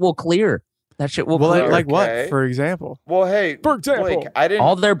that shit will clear. That shit will clear. Like what, for example? Well, hey, for example, Blake, I didn't.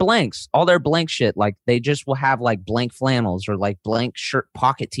 All their blank shit. Like they just will have like blank flannels or like blank shirt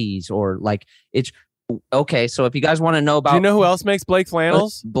pocket tees or like it's. Okay, so if you guys want to know about, do you know who else makes Blake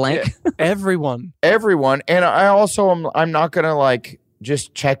flannels? Blank. Everyone, and I also I'm not gonna like.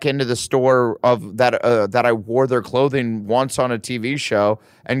 Just check into the store of that I wore their clothing once on a TV show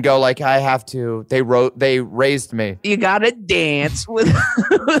and go like I have to. They raised me. You gotta dance with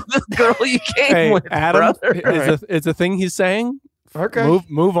the girl you came with. Adam, it's a thing he's saying. Okay,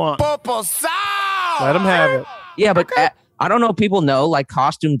 move on. Let him have it. Yeah, but I don't know if people know, like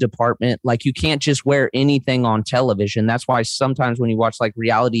costume department, like you can't just wear anything on television. That's why sometimes when you watch like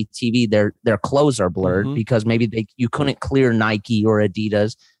reality TV, their clothes are blurred because maybe you couldn't clear Nike or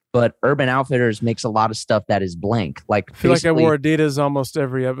Adidas. But Urban Outfitters makes a lot of stuff that is blank. Like I feel like I wore Adidas almost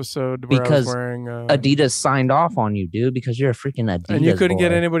every episode because I was wearing Adidas signed off on you, dude, because you're a freaking Adidas. And you couldn't boy.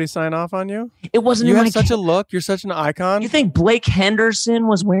 get anybody sign off on you? It wasn't. You have such a look. You're such an icon. You think Blake Henderson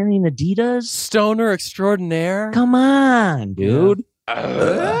was wearing Adidas? Stoner extraordinaire. Come on, dude.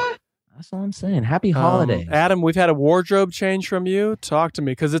 That's That's all I'm saying. Happy holidays. Adam, we've had a wardrobe change from you. Talk to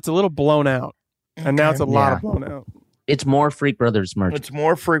me, because it's a little blown out. And now it's a lot of blown out. It's more Freak Brothers merch. It's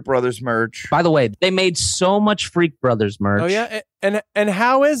more Freak Brothers merch. By the way, they made so much Freak Brothers merch. Oh, yeah? And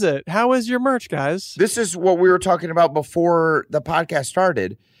how is it? How is your merch, guys? This is what we were talking about before the podcast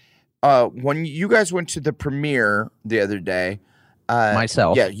started. When you guys went to the premiere the other day.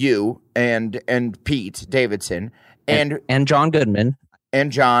 Myself. Yeah, you and Pete Davidson. And John Goodman. And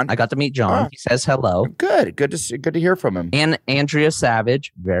John. I got to meet John. He says hello. Good to hear from him. And Andrea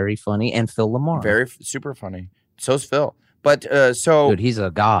Savage, very funny, and Phil Lamar. Super funny. So's Phil. But dude, he's a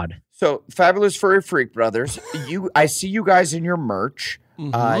god. So Fabulous Furry Freak Brothers, I see you guys in your merch.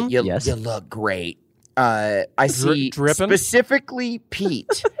 Yes. You look great. I see dripping? Specifically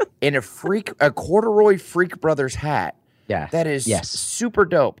Pete in a corduroy Freak Brothers hat. Yeah. That is super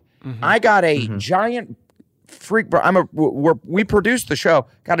dope. I got a giant we produced the show.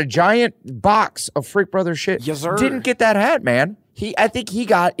 Got a giant box of Freak Brothers shit. Yes, sir. Didn't get that hat, man. I think he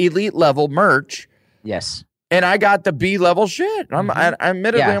got elite level merch. Yes. And I got the B level shit.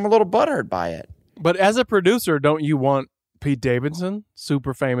 Admittedly, I'm a little butthurt by it. But as a producer, don't you want Pete Davidson,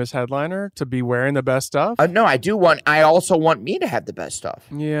 super famous headliner, to be wearing the best stuff? No, I also want me to have the best stuff.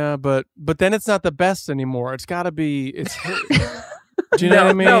 Yeah, but then it's not the best anymore. It's got to be. Do you know what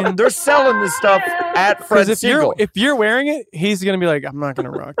I mean? No, they're selling this stuff at Fred Siegel. If you're wearing it, he's gonna be like, I'm not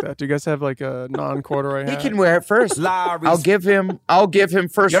gonna rock that. Do you guys have like a non-corduroy hat? He can wear it first. I'll give him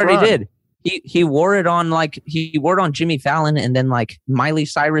first. He already did. He wore it on Jimmy Fallon, and then like Miley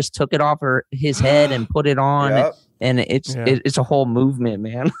Cyrus took it off his head and put it on. Yep. And it's a whole movement,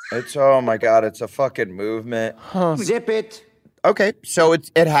 man. Oh my God, it's a fucking movement. Huh. Zip it. Okay, so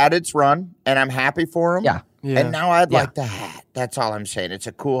it had its run, and I'm happy for him. Yeah. And now I'd like the hat. That's all I'm saying. It's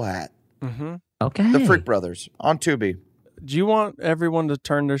a cool hat. Mm-hmm. Okay. The Freak Brothers on Tubi. Do you want everyone to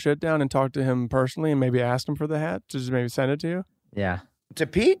turn their shit down and talk to him personally and maybe ask him for the hat? Just maybe send it to you? Yeah. To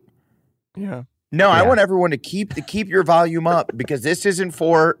Pete? Yeah. No, I want everyone to keep your volume up, because this isn't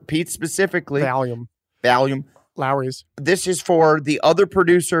for Pete specifically. Volume. Lowry's. This is for the other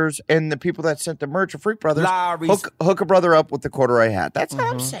producers and the people that sent the merch of Freak Brothers. Hook a brother up with the corduroy hat. That's all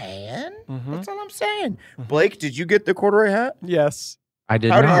I'm saying. That's all I'm saying. Blake, did you get the corduroy hat? Yes. I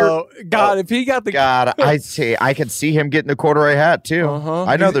did How not. God, if he got the... God, I could see him getting the corduroy hat too.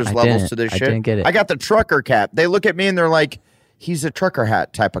 I know there's levels to this shit. I didn't get it. I got the trucker cap. They look at me and they're like, he's a trucker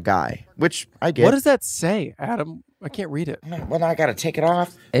hat type of guy, which I get. What does that say, Adam? I can't read it. Well, I got to take it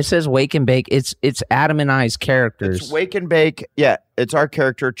off. It says Wake and Bake. It's Adam and I's characters. It's Wake and Bake. Yeah, it's our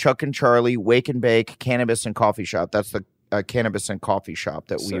character, Chuck and Charlie, Wake and Bake, Cannabis and Coffee Shop. That's the Cannabis and Coffee Shop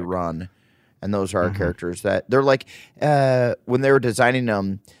that we run. And those are our characters. That they're like, when they were designing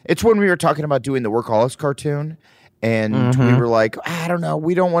them, it's when we were talking about doing the Workaholics cartoon. And we were like, I don't know,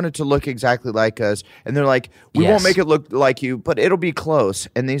 we don't want it to look exactly like us. And they're like, we won't make it look like you, but it'll be close.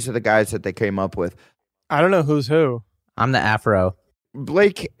 And these are the guys that they came up with. I don't know who's who. I'm the Afro.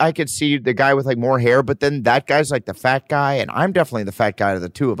 Blake, I could see the guy with like more hair, but then that guy's like the fat guy, and I'm definitely the fat guy of the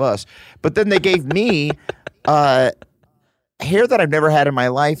two of us. But then they gave me hair that I've never had in my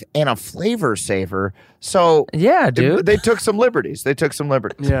life and a flavor saver. So yeah, dude, they took some liberties.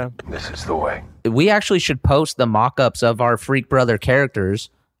 Yeah, This is the way. We actually should post the mock-ups of our Freak Brother characters,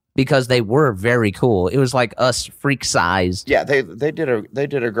 because they were very cool. It was like us freak-sized. Yeah, they did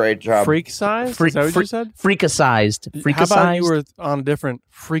a great job. freak size. Is that what you said? Freak-sized. How about you were on a different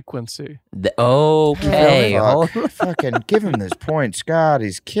frequency? Okay. Fucking give him this point, Scott.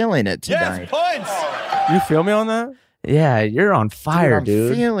 He's killing it tonight. You feel me on that? Yeah, you're on fire,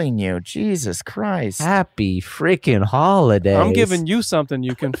 dude. I'm feeling you. Jesus Christ. Happy freaking holidays. I'm giving you something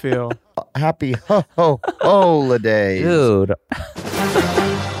you can feel. Happy holidays. Dude.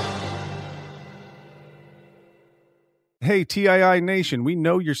 Hey, TII Nation, we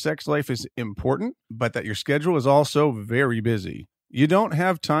know your sex life is important, but that your schedule is also very busy. You don't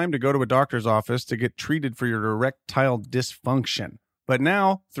have time to go to a doctor's office to get treated for your erectile dysfunction. But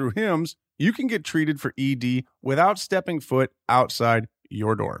now, through HIMS, you can get treated for ED without stepping foot outside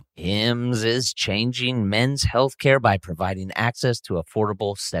your door. HIMS is changing men's healthcare by providing access to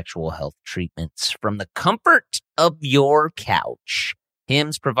affordable sexual health treatments from the comfort of your couch.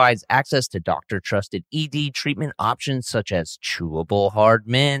 HIMS provides access to doctor-trusted ED treatment options such as chewable hard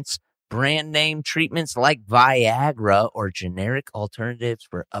mints, brand name treatments like Viagra, or generic alternatives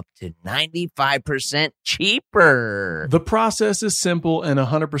for up to 95% cheaper. The process is simple and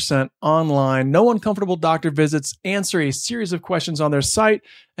 100% online. No uncomfortable doctor visits. Answer a series of questions on their site,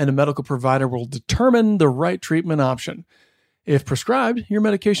 and a medical provider will determine the right treatment option. If prescribed, your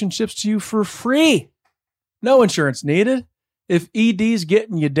medication ships to you for free. No insurance needed. If ED's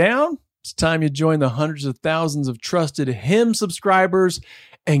getting you down, It's time you join the hundreds of thousands of trusted Hims subscribers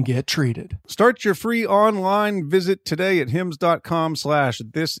and get treated. Start your free online visit today at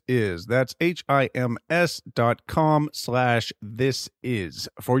hims.com/thisis. That's HIMS.com/thisis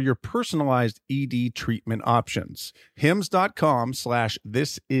for your personalized ED treatment options.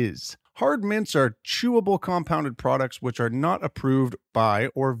 hims.com/thisis. Hard mints are chewable compounded products which are not approved by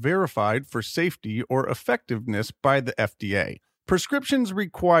or verified for safety or effectiveness by the FDA. Prescriptions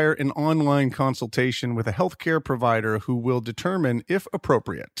require an online consultation with a healthcare provider who will determine if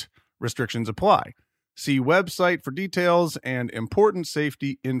appropriate. Restrictions apply. See website for details and important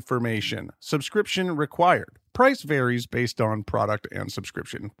safety information. Subscription required. Price varies based on product and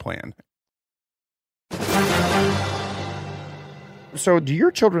subscription plan. So, do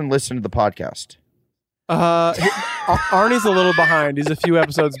your children listen to the podcast? Arnie's a little behind. He's a few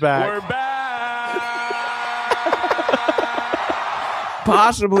episodes back. We're back.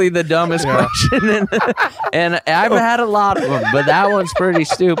 Possibly the dumbest question, and I've had a lot of them, but that one's pretty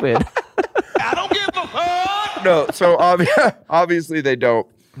stupid. I don't give a fuck. No, so obviously they don't.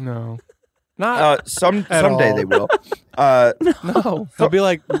 No. Not someday all. they will. No. They'll be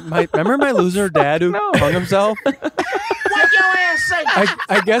like, remember my loser dad who hung himself? What your ass say?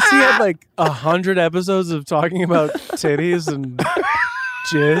 I guess he had like 100 episodes of talking about titties and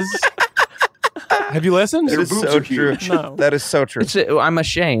jizz. Have you listened? That is so true. No. That is so true. I'm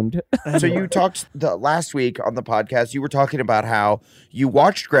ashamed. So you talked last week on the podcast, you were talking about how you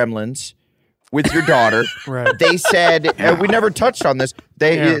watched Gremlins with your daughter. Right. They said, and we never touched on this.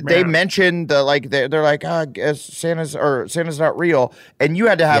 They mentioned the they're like, Santa's not real, and you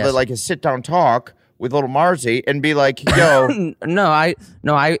had to have a sit down talk with little Marzi and be like, yo.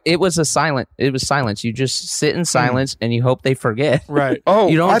 It was silence. You just sit in silence and you hope they forget. Right. Oh,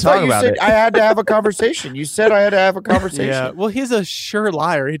 you don't I talk thought you about said it. I had to have a conversation. You said I had to have a conversation. Yeah. Well, he's a sure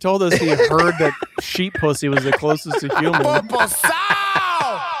liar. He told us he heard that sheep pussy was the closest to human.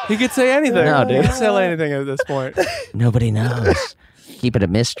 He could say anything. No, dude. He could say anything at this point. Nobody knows. Keep it a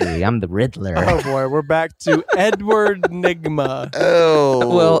mystery. I'm the Riddler. Oh boy, we're back to Edward Nigma.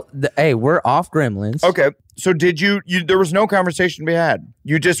 Oh. Well, hey, we're off Gremlins. Okay. So did you there was no conversation to be had.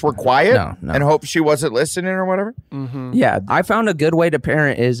 You just were quiet No. and hoped she wasn't listening or whatever? Mm-hmm. Yeah, I found a good way to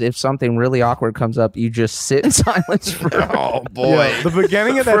parent is if something really awkward comes up, you just sit in silence for Oh boy. Yeah, the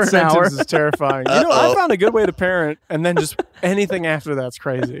beginning of that For an hour. sentence is terrifying. You know, I found a good way to parent, and then just anything after that's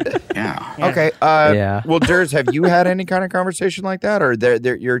crazy. Yeah. Okay. Yeah. Well, Durs, have you had any kind of conversation like that, or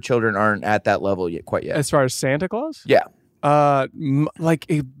your children aren't at that level yet, quite yet? As far as Santa Claus, Yeah. I mean, they're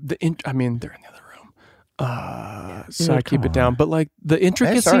in the other room. So I keep it down, but like the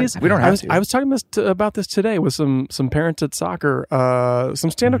intricacies. We don't have to. I was talking about this today with some parents at soccer, some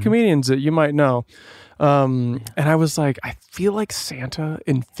stand-up comedians that you might know, and I was like, I feel like Santa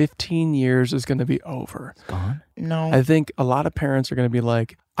in 15 years is going to be over. gone. No. I think a lot of parents are going to be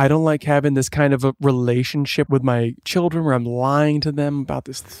like, I don't like having this kind of a relationship with my children where I'm lying to them about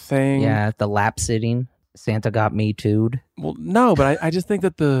this thing. Yeah, the lap sitting. Santa got me too'd. Well, no, but I just think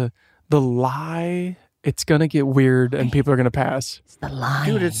that the lie, it's gonna get weird and people are gonna pass. It's the lie.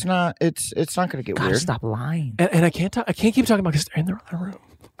 Dude, it's not gonna get Gotta weird. stop lying. And I can't keep talking about because they're in the other room.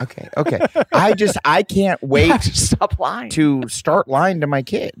 Okay. I can't wait Stop lying. to start lying to my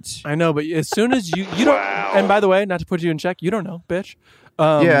kids. I know, but as soon as you don't, and by the way, not to put you in check, you don't know, bitch.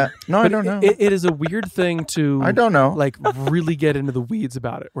 Yeah. No, I but don't know. It is a weird thing to I don't know. like really get into the weeds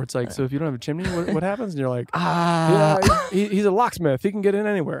about it. Where it's like, so if you don't have a chimney, what happens? And you're like, yeah, he's a locksmith. He can get in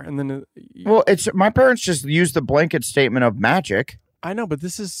anywhere. And then, Well, it's my parents just used the blanket statement of magic. I know, but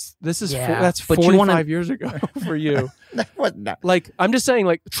this is Yeah, that's but you 45 wanna- years ago for you. What? No. Like, I'm just saying,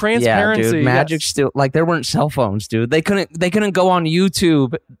 like transparency. Yeah, dude. Magic yes. still like there weren't cell phones, dude. They couldn't go on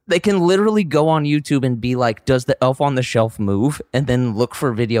YouTube. They can literally go on YouTube and be like, "Does the elf on the shelf move?" and then look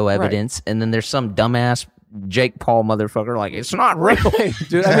for video evidence. And then there's some dumbass Jake Paul motherfucker like it's not real. Right,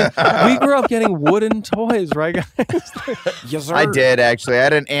 dude. I mean, we grew up getting wooden toys, right, guys? Yes, sir. I did actually. I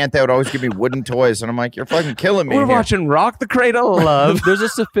had an aunt that would always give me wooden toys, and I'm like, "You're fucking killing me." We're here. watching Rock the Cradle of Love. There's a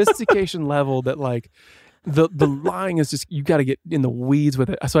sophistication level that like the lying is just you got to get in the weeds with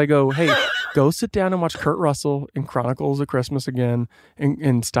it. So I go, hey, go sit down and watch Kurt Russell in Chronicles of Christmas again,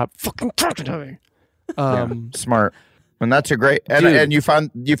 and stop fucking talking to me. Smart. And that's a great. And you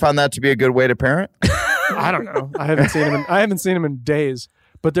found that to be a good way to parent. I don't know. I haven't seen him in days.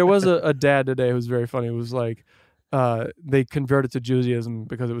 But there was a dad today who was very funny. It was like they converted to Judaism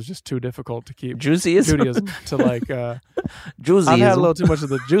because it was just too difficult to keep Judaism to like. Judaism. I've had a little too much of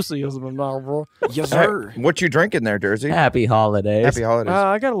the Judaism now, bro. Yes, sir. What you drinking there, Jersey? Happy holidays. Happy holidays.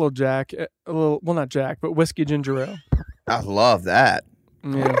 I got a little Jack, not Jack, but whiskey ginger ale. I love that.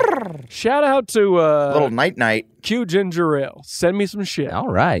 Yeah. Shout out to Little night. Q Ginger Ale. Send me some shit. All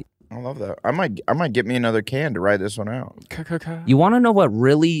right. I love that. I might get me another can to ride this one out. You want to know what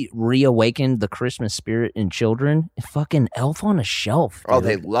really reawakened the Christmas spirit in children? Fucking Elf on a Shelf. Oh, dude.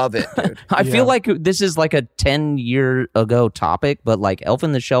 they love it, dude. I feel like this is like a 10-year ago topic, but like Elf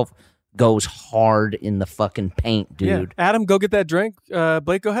on the Shelf goes hard in the fucking paint, dude. Yeah. Adam, go get that drink.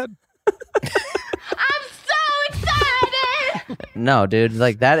 Blake, go ahead. I'm so excited! No, dude,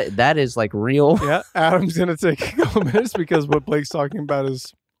 like that is like real. Yeah, Adam's going to take a couple minutes because what Blake's talking about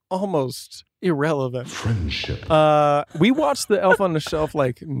is almost irrelevant. Friendship. We watched the Elf on the Shelf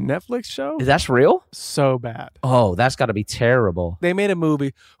like Netflix show. That's real? So bad. Oh, that's got to be terrible. They made a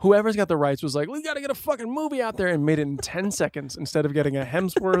movie. Whoever's got the rights was like, we got to get a fucking movie out there, and made it in 10 seconds instead of getting a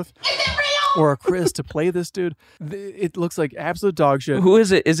Hemsworth or a Chris to play this dude. It looks like absolute dog shit. Who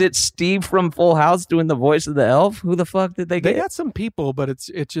is it? Is it Steve from Full House doing the voice of the elf? Who the fuck did they get? They got some people, but it's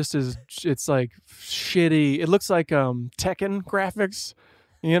like shitty. It looks like Tekken graphics,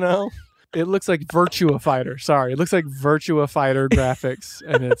 you know? It looks like Virtua Fighter. Sorry, it looks like Virtua Fighter graphics,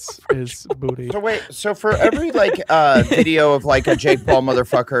 and it's booty. So wait, so for every like video of like a Jake Paul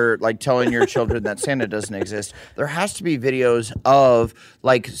motherfucker like telling your children that Santa doesn't exist, there has to be videos of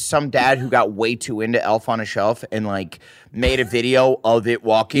like some dad who got way too into Elf on a Shelf and like made a video of it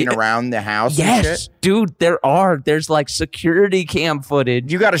walking around the house. Yes, and shit. dude, there's like security cam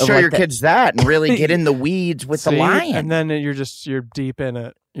footage. You got to show your kids that and really get in the weeds with the lion. And then you're deep in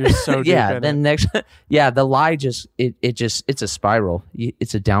it. You're so deep yeah. in Then it. next, the lie it's a spiral.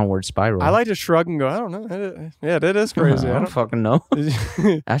 It's a downward spiral. I like to shrug and go, I don't know. Yeah, that is crazy. I don't fucking know.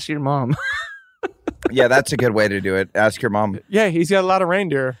 Ask your mom. Yeah, that's a good way to do it. Ask your mom. Yeah, he's got a lot of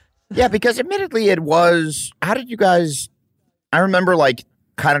reindeer. Yeah, because admittedly it was. How did you guys? I remember like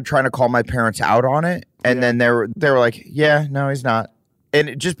kind of trying to call my parents out on it, and then they were like, "Yeah, no, he's not," and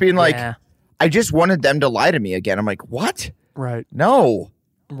it just being like, I just wanted them to lie to me again. I'm like, what? Right. No.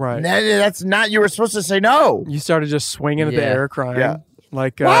 Right. That's not. You were supposed to say no. You started just swinging at the air, crying. Yeah.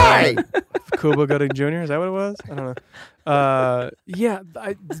 Like why? Cuba Gooding Jr. Is that what it was? I don't know. Yeah,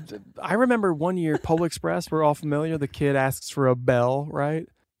 I remember one year Polar Express. We're all familiar. The kid asks for a bell, right?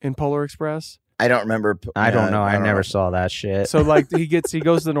 In Polar Express. I don't remember. I don't know. I never saw that shit. So like he goes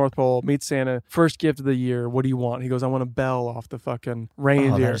to the North Pole, meets Santa. First gift of the year. What do you want? He goes, I want a bell off the fucking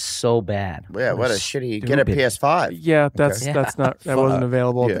reindeer. Oh, that's so bad. Yeah, what a shitty. Get a PS5. Yeah, that's not that wasn't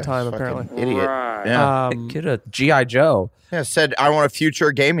available at the time fucking apparently. Idiot. Yeah. Get a G.I. Joe. Yeah, said I want a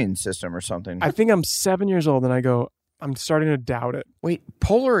future gaming system or something. I think I'm 7 years old and I go, I'm starting to doubt it. Wait,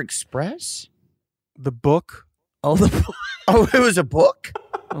 Polar Express? The book? Oh, oh, it was a book?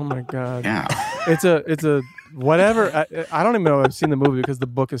 Oh my god. Yeah. It's a whatever. I don't even know if I've seen the movie because the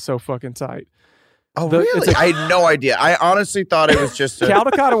book is so fucking tight. Oh, really? I had no idea. I honestly thought it was just a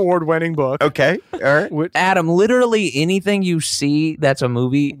Caldecott Award-winning book. Okay, all right. Adam, literally anything you see that's a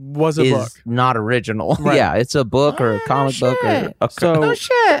movie was a is book. Not original. Right. Yeah, it's a book or a comic book. Or a So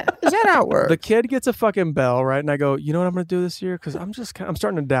shit. Is that how it works? the kid gets a fucking bell, right? And I go, you know what I'm going to do this year? Because I'm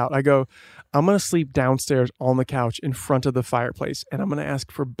starting to doubt. I go, I'm going to sleep downstairs on the couch in front of the fireplace, and I'm going to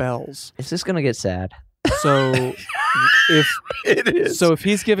ask for bells. Is this gonna get sad? So if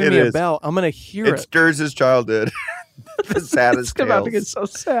he's giving me a bell, I'm going to hear it. It stirs his childhood. The saddest It's about to tales. get so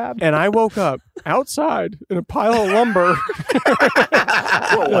sad. And I woke up outside in a pile of lumber.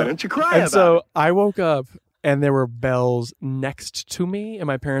 Well, why don't you cry And about so it? I woke up and there were bells next to me, and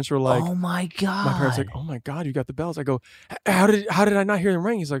my parents were like, Oh my god. my parents were like, oh my god, you got the bells. I go, how did I not hear them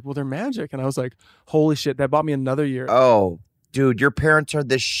ring? He's like, well, they're magic. And I was like, holy shit, that bought me another year. Oh, dude, your parents are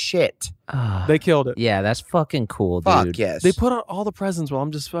the shit. They killed it. Yeah, that's fucking cool, Fuck dude. yes. They put out all the presents while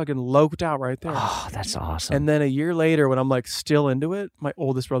I'm just fucking loked out right there. Oh, that's awesome. And then a year later, when I'm like still into it, my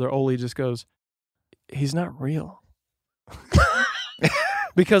oldest brother Oli just goes, he's not real.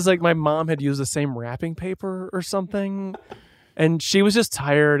 Because like my mom had used the same wrapping paper or something, and she was just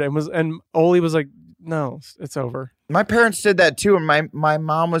tired and Oli was like, no, it's over. My parents did that too, and my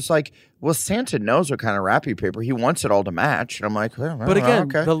mom was like, well, Santa knows what kind of wrapping paper. He wants it all to match. And I'm like, well, But again,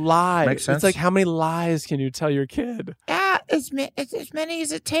 okay. the lie. Makes sense. It's like, how many lies can you tell your kid? Yeah, as many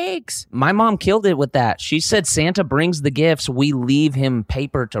as it takes. My mom killed it with that. She said Santa brings the gifts. We leave him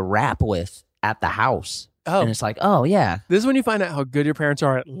paper to wrap with at the house. Oh. And it's like, oh, yeah. This is when you find out how good your parents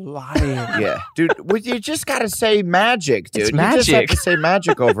are at lying. Yeah, dude, you just got to say magic, dude. It's You just have magic. to say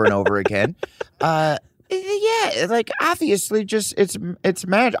magic over and over again. Yeah, like obviously, just it's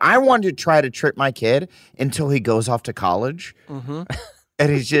magic. I wanted to try to trick my kid until he goes off to college, and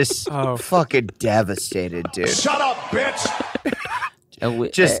he's just fucking devastated, dude. Shut up, bitch!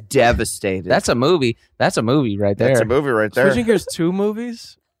 just devastated. That's a movie. That's a movie right there. That's a movie right there. Switching gears, 2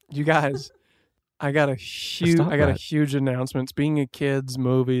 movies. You guys, I got a huge announcement. Speaking of kids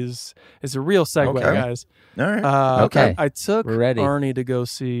movies, it's a real segue, guys. All right. Okay. I took We're ready. Arnie to go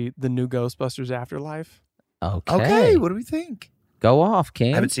see the new Ghostbusters Afterlife. Okay. What do we think? Go off,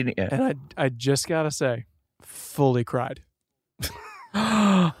 King. I haven't seen it yet. And I just got to say, fully cried.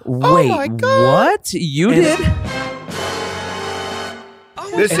 Wait, my God. what? You did?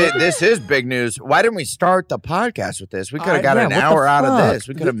 This is big news. Why didn't we start the podcast with this? We could have got an what the hour out of fuck? this.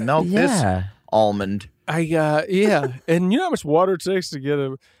 We could have milked this almond. Yeah. And you know how much water it takes to get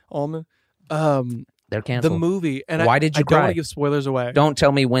an almond? They're canceled. The movie. And Why did you I don't want cry? to give spoilers away. Don't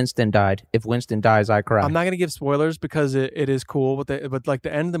tell me Winston died. If Winston dies, I cry. I'm not going to give spoilers because it is cool. But like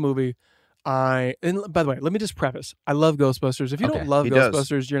the end of the movie, and by the way, let me just preface. I love Ghostbusters. If you don't love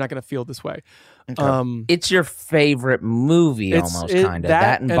Ghostbusters, you're not going to feel this way. Okay. It's your favorite movie, almost kind of.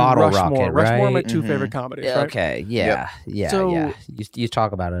 That and Bottle Rushmore. Rocket, right? Rushmore are my 2 favorite comedies. Right? Okay, yeah. So, You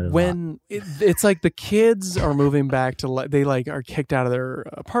talk about it a when it's like the kids are moving back to they are kicked out of their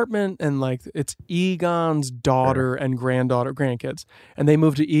apartment, and like it's Egon's daughter and grandkids, and they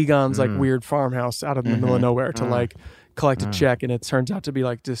move to Egon's like weird farmhouse out of the middle of nowhere to like collect a check, and it turns out to be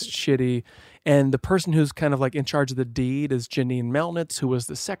like just shitty. And the person who's kind of like in charge of the deed is Janine Melnitz, who was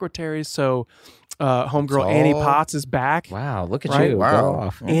the secretary. So homegirl Annie Potts is back. Wow, look at Right? you. Wow. Go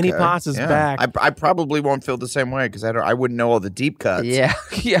off. Annie Potts is back. I probably won't feel the same way because I wouldn't know all the deep cuts. Yeah.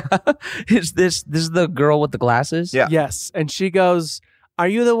 Is this the girl with the glasses? Yeah. Yes. And she goes, "Are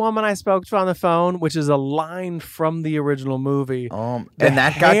you the woman I spoke to on the phone?" Which is a line from the original movie. And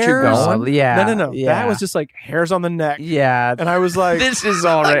that got you hairs- going? Yeah. No. Yeah. That was just like hairs on the neck. Yeah. And I was like, This is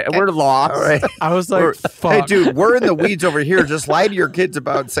all right. We're lost. All right. I was like, fuck. Hey, dude, we're in the weeds over here. Just lie to your kids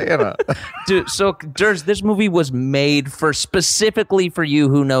about Santa. Dude, so this movie was made specifically for you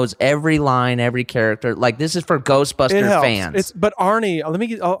who knows every line, every character. Like this is for It Ghostbuster helps. fans. But Arnie,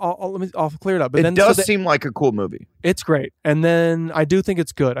 I'll clear it up. But It then does seem like a cool movie. it's great. And then I do think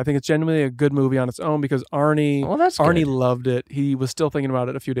it's good. I think it's genuinely a good movie on its own because Arnie good. loved it. He was still thinking about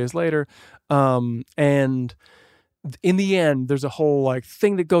it a few days later. And in the end, there's a whole like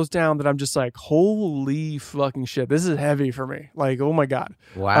thing that goes down that I'm just like, holy fucking shit. This is heavy for me. Like, oh my God.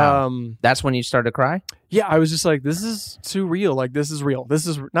 Wow. That's when you started to cry? Yeah, I was just like, this is too real. Like, this is real. This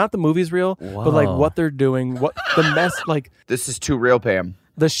is not the movie's real, but like what they're doing, what the mess, like This is too real, Pam.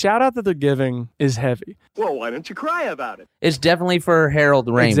 the shout out that they're giving is heavy. Well, why don't you cry about it? It's definitely for Harold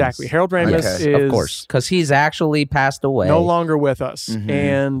Ramis. Exactly. Harold Ramis Yes, is of course, because he's actually passed away. no longer with us.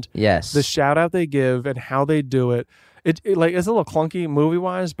 And Yes. the shout out they give and how they do it, it like it's a little clunky movie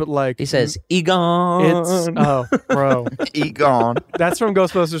wise, but like He says, Egon. it's bro. Egon. That's from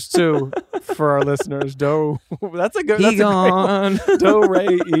Ghostbusters 2 for our listeners. That's a good Egon. Do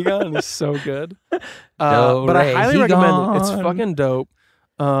Ray Egon is so good. But I highly recommend it. It's fucking dope.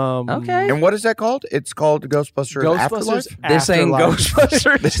 Okay. And what is that called? It's called Ghostbusters Afterlife? This ain't Afterlife.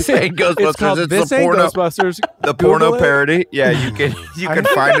 Ghostbusters. This ain't Ghostbusters. It's called the This Ain't porno, Ghostbusters. the Google porno it. parody. Yeah, you can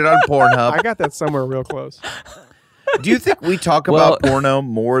find it on Pornhub. I got that somewhere real close. Do you think we talk Well- about porno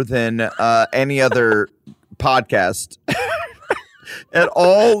more than any other podcast? It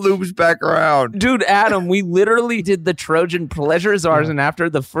all loops back around. Dude, Adam, we literally did the Trojan Pleasure is Ours, and after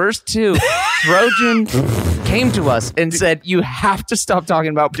the first 2, Trojan came to us and said, you have to stop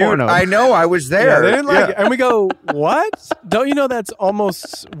talking about Dude, porno. I know. I was Yeah, there. they didn't like it. And we go, what? Don't you know that's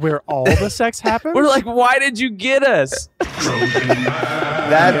almost where all the sex happens? We're like, why did you get us?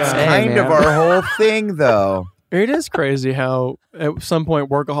 That's Hey, kind of man. our whole thing, though. It is crazy how at some point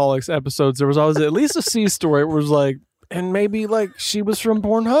Workaholics episodes, there was always at least a C story where it was like, and maybe like she was from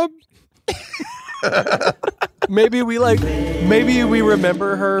Pornhub. maybe we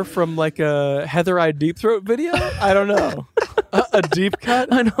remember her from like a Heather Eye Deep Throat video. I don't know. A deep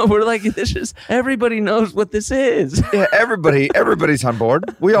cut. I know. We're like, this is, everybody knows what this is. Yeah, everybody's on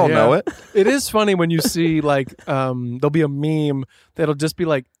board. We all know it. It is funny when you see like there'll be a meme that'll just be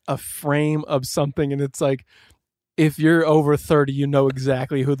like a frame of something, and it's like, if you're over 30, you know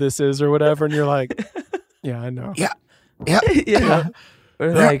exactly who this is or whatever, and you're like, yeah, I know. Yeah. Yeah.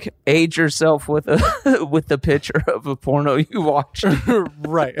 Or like, age yourself with the picture of a porno you watched.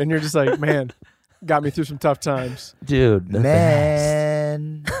 Right. And you're just like, man, got me through some tough times. Dude.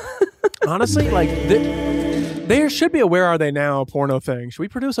 Man. Honestly, like, there should be a Where Are They Now porno thing. Should we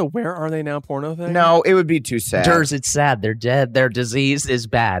produce a Where Are They Now porno thing? No, it would be too sad. Durs, it's sad. They're dead. Their disease is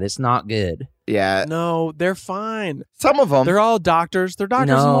bad. It's not good. Yeah. No, they're fine. Some of them. They're all doctors. They're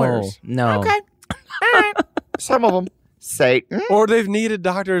doctors and lawyers. No. Okay. All right. Some of them. Satan. Or they've needed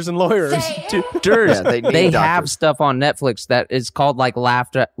doctors and lawyers. Yeah, they need They doctors. have stuff on Netflix that is called like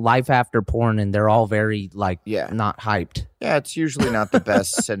Life After Porn, and they're all very like not hyped. Yeah, it's usually not the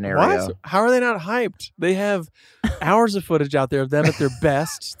best scenario. What? How are they not hyped? They have hours of footage out there of them at their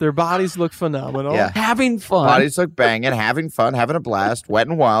best. Their bodies look phenomenal. Yeah. Having fun. Bodies look banging, having fun, having a blast, wet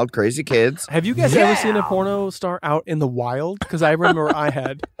and wild, crazy kids. Have you guys ever seen a porno star out in the wild? Because I remember I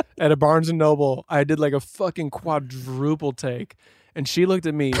had at a Barnes & Noble, I did like a fucking quadruple take. And she looked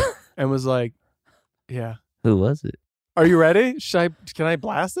at me and was like, yeah. Who was it? Are you ready? Can I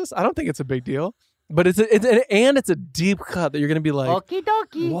blast this? I don't think it's a big deal. But it's a deep cut that you're going to be like, Okie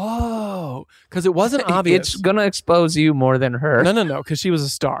dokie. whoa. Because it wasn't obvious. It's going to expose you more than her. No, because she was a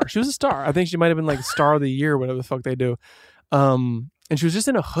star. She was a star. I think she might have been like star of the year, whatever the fuck they do. And she was just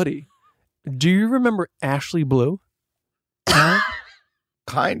in a hoodie. Do you remember Ashley Blue?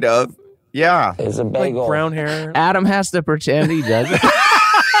 Kind of. Yeah. It's a Like brown hair. Adam has to pretend he doesn't.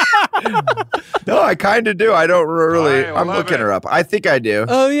 No, I kind of do. I don't really. I'm looking her up. I think I do.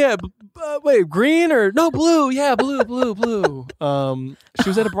 Oh yeah, wait, green or no blue? Yeah, blue. She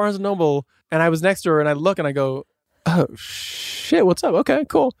was at a Barnes and Noble, and I was next to her, and I look and I go, "Oh shit, what's up? Okay,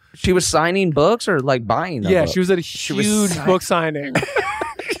 cool." She was signing books or like buying them. Yeah, she was at a huge book signing.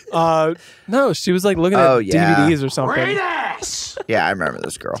 No, she was like looking at DVDs or something. Great ass! Yeah, I remember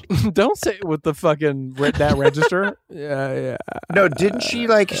this girl. Don't say it with the fucking that register. Yeah. No, didn't she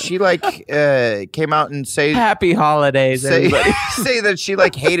came out and say Happy holidays, everybody. say that she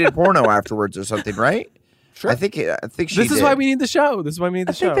like hated porno afterwards or something, right? Sure. I think she This is why we need the show. This is why we need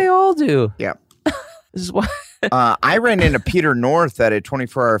the I show. think they all do. Yeah. This is why. I ran into Peter North at a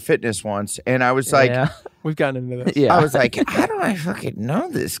 24-hour fitness once, and I was like, Yeah. We've gotten into this. Yeah. I was like, how do I fucking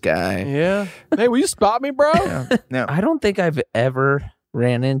know this guy? Yeah. Hey, will you spot me, bro? No. I don't think I've ever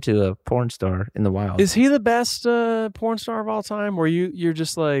ran into a porn star in the wild. Is he the best porn star of all time? Where you're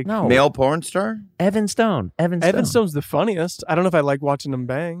just like No. Male porn star? Evan Stone. Evan Stone's the funniest. I don't know if I like watching him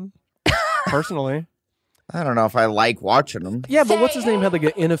bang. Personally. I don't know if I like watching them. Yeah, but what's his name had like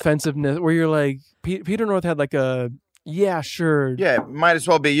an inoffensiveness where you're like Peter North had like a yeah, sure. Yeah, it might as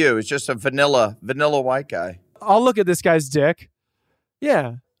well be you. It's just a vanilla white guy. I'll look at this guy's dick.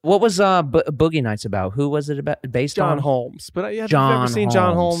 Yeah. What was Boogie Nights about? Who was it about? Based John on? Holmes. But if you've John ever seen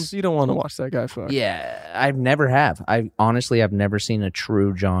John Holmes. Holmes, you don't want to watch that guy fuck. Yeah, I've never have. I've never seen a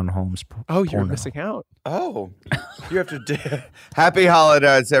true John Holmes. Oh, you're porno. missing out. Oh, you have to do. Happy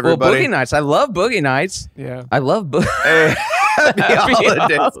holidays, Well, everybody. Boogie Nights. I love Boogie Nights. Yeah. I love Hey, happy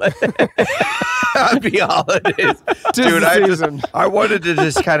holidays. Happy holidays. Dude, I wanted to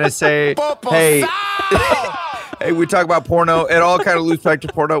just kind of say, hey, hey, we talk about porno. It all kind of loops back to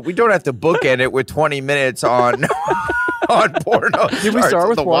porno. We don't have to bookend it with 20 minutes on porno. Did we start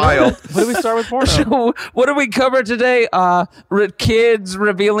with the porno? wild? What did we start with porno? So, what did we cover today? Kids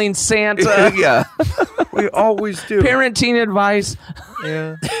revealing Santa. Yeah, we always do. Parenting advice.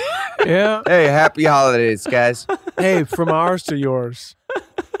 Yeah. Yeah. Hey, happy holidays, guys. Hey, from ours to yours.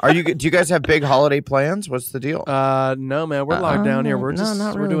 Do you guys have big holiday plans? What's the deal? No, man, we're locked down here. We're not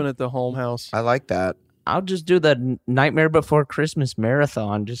we're really. doing it at the home house. I like that. I'll just do the Nightmare Before Christmas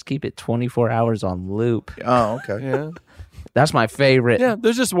marathon. Just keep it 24 hours on loop. Oh, okay. Yeah. That's my favorite. Yeah,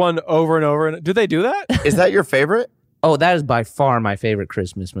 there's just one over and over. Do they do that? Is that your favorite? Oh, that is by far my favorite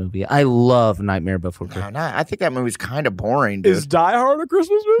Christmas movie. I love Nightmare Before Christmas. No, I think that movie's kind of boring, dude. Is Die Hard a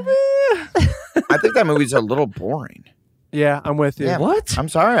Christmas movie? I think that movie's a little boring. Yeah, I'm with you. Yeah. What? I'm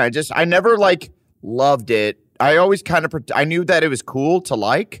sorry. I never loved it. I always kind of I knew that it was cool to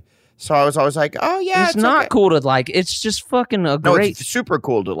like, so I was always like, oh yeah, It's not okay. cool to like. It's just fucking a No, great. it's super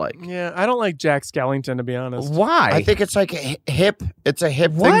cool to like. Yeah, I don't like Jack Skellington, to be honest. Why? I think it's like a hip. It's a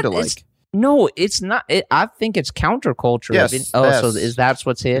hip thing What? to like. No, it's not. I think it's counterculture. Yes, So yes. that's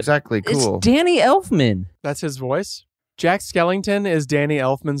what's hip? Exactly cool. It's Danny Elfman. That's his voice? Jack Skellington is Danny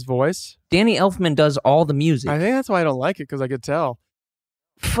Elfman's voice? Danny Elfman does all the music. I think that's why I don't like it, because I could tell.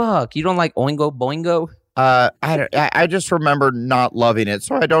 Fuck, you don't like Oingo Boingo? I just remember not loving it,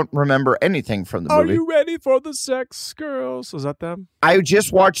 so I don't remember anything from the Are movie. you ready for the sex, girls? Is that them? I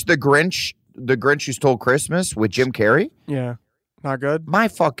just watched The Grinch Who Stole Christmas with Jim Carrey. Yeah. Not good? My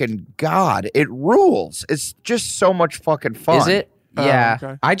fucking God, it rules. It's just so much fucking fun. Is it? Oh, Yeah.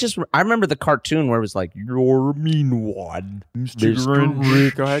 okay. I remember the cartoon where it was like, you're a mean one, Mr.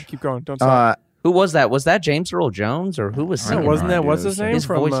 Grinch. Go ahead, keep going. Don't stop. Who was that? Was that James Earl Jones or who was No, singing? wasn't no that, idea what's who his sang name? His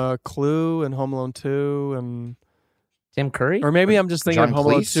From voice- Clue and Home Alone 2 and... Tim Curry? Or maybe I'm just thinking John of Home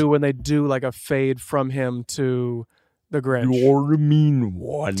Alone Cleese? 2 when they do like a fade from him to The Grinch. You're the mean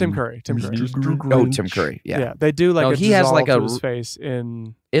one. Tim Curry. Oh, Tim Curry. Yeah. They do like he has like to his face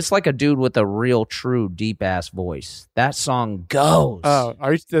in. It's like a dude with a real, true, deep ass voice. That song goes. Oh,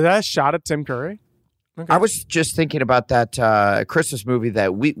 is that shot at Tim Curry? Okay. I was just thinking about that Christmas movie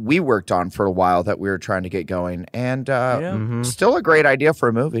that we worked on for a while that we were trying to get going, and still a great idea for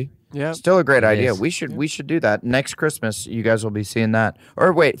a movie. Yeah, still a great idea. is. We should do that next Christmas. You guys will be seeing that.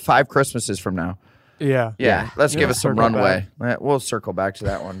 Or wait, 5 Christmases from now. Yeah. Let's give us some circle runway. We'll circle back to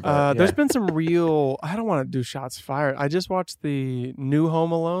that one. But, There's been some real. I don't want to do shots fired. I just watched the new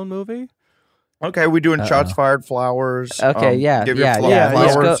Home Alone movie. okay, we doing shots fired, flowers. Okay, give your Let's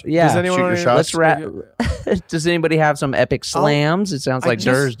flowers. go. Yeah, Does anyone shoot your wanna- shots. let's wrap. Does anybody have some epic slams? It sounds like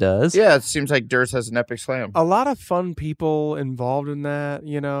Durs does. Yeah, it seems like Durs has an epic slam. A lot of fun people involved in that.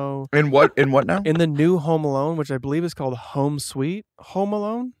 You know, In what now? in the new Home Alone, which I believe is called Home Sweet Home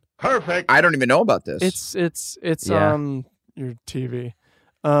Alone. Perfect. I don't even know about this. It's Yeah. on your TV.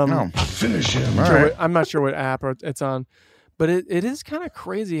 Finish him. All right. I'm not sure what app it's on, but it is kind of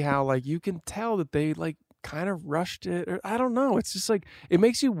crazy how like you can tell that they like kind of rushed it. Or I don't know. It's just like it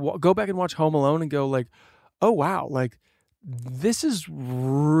makes you go back and watch Home Alone and go like, oh wow, like this is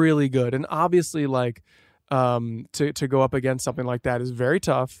really good. And obviously like to go up against something like that is very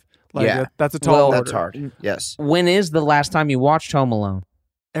tough. Like Yeah. that's a tall Well, order. That's hard. Yes. When is the last time you watched Home Alone?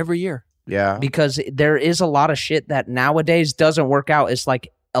 Every year. Yeah. Because there is a lot of shit that nowadays doesn't work out. It's like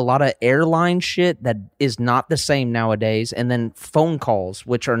a lot of airline shit that is not the same nowadays, and then phone calls,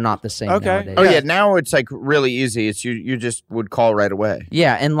 which are not the same nowadays. Oh yeah, now it's like really easy. It's you just would call right away.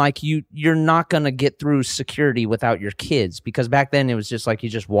 Yeah, and like you're not gonna get through security without your kids, because back then it was just like you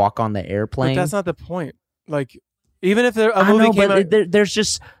just walk on the airplane. But that's not the point. Like even if a I movie know, came but out,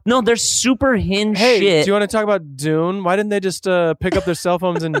 there's super hinge hey, shit. do you want to talk about Dune? Why didn't they just pick up their cell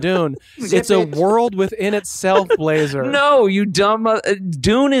phones in Dune? It's a world within itself, Blazer. No, you dumb.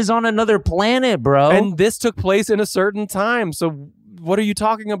 Dune is on another planet, bro. And this took place in a certain time. So what are you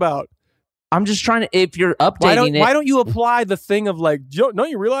talking about? I'm just trying to. If you're updating Why don't you apply the thing of like, don't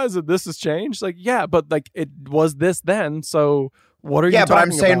you realize that this has changed? Like, yeah, but like it was this then. So what are you Yeah, talking but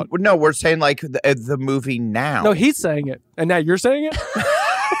I'm saying about? no. We're saying like the movie now. No, he's saying it, and now you're saying it.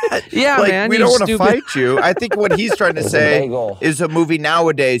 Yeah, like, man. we you don't want to stupid- fight you. I think what he's trying to say is a movie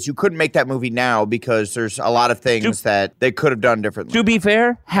nowadays. You couldn't make that movie now because there's a lot of things that they could have done differently. To be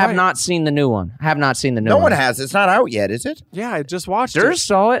fair, have Right. not seen the new one. Have not seen the new No one. one has. It's not out yet, is it? Yeah, I just watched Durs it.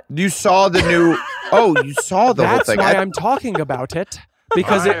 saw it. You saw the new. Oh, you saw the That's whole thing. why I'm talking about it.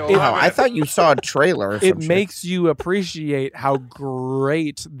 Because Wow, I thought you saw a trailer. Or it some shit. makes you appreciate how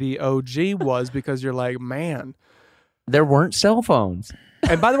great the OG was, because you're like, man. There weren't cell phones.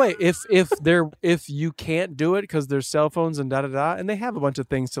 And by the way, if you can't do it because there's cell phones and and they have a bunch of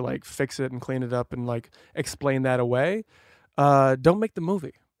things to like fix it and clean it up and like explain that away, don't make the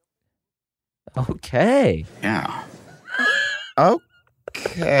movie. Okay. Yeah.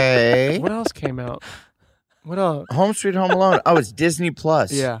 Okay. What else came out? What else? Home Sweet Home Alone. Oh, it's Disney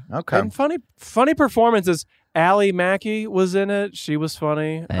Plus. Yeah. Okay. And funny performances. Allie Mackey was in it. She was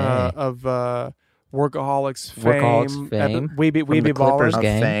funny. Hey. Of Workaholics fame. Workaholics fame. Weeby the Clippers Ballers. Of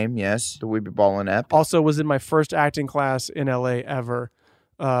game. Fame, yes. The Weeby Ballin' app. Also was in my first acting class in LA ever,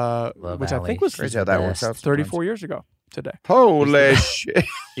 which I Allie. think was Crazy how that works out. 34 years ago today. Holy shit.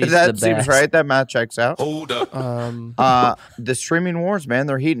 She's That the seems best. right. That math checks out. Hold up. The streaming wars, man,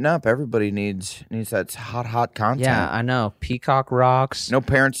 they're heating up. Everybody needs that hot content. Yeah, I know. Peacock rocks. No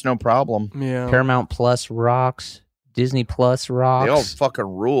parents, no problem. Yeah. Paramount Plus rocks. Disney Plus rocks. They all fucking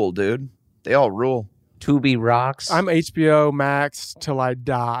rule, dude. They all rule. Tubi rocks. I'm HBO Max till I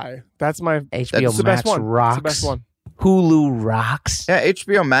die. That's my HBO That's the Max best one. rocks. It's the best one. Hulu rocks. Yeah,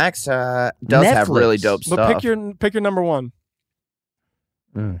 HBO Max does have Netflix. really dope But stuff. pick your number one.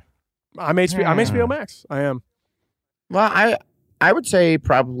 Mm. I'm HBO Max. I am. Well, I would say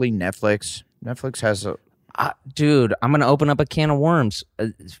probably Netflix. Netflix has a Dude, I'm gonna open up a can of worms.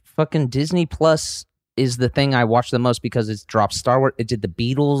 Fucking Disney Plus is the thing I watch the most because it's dropped Star Wars. It did the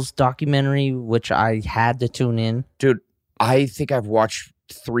Beatles documentary, which I had to tune in. dude. I think I've watched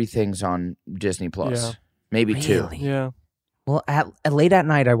 3 things on Disney Plus, Yeah. maybe 2. Really? Yeah. Well, at late at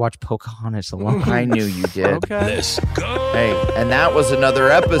night, I watch Pocahontas alone. I knew you did. Okay. Let's go. Hey, and that was another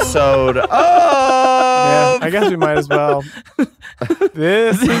episode of. Yeah, I guess we might as well.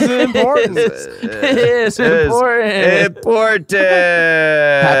 This is important. It's important. Important.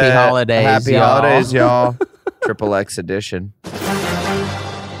 Happy holidays, Happy y'all. holidays, y'all. Triple X edition.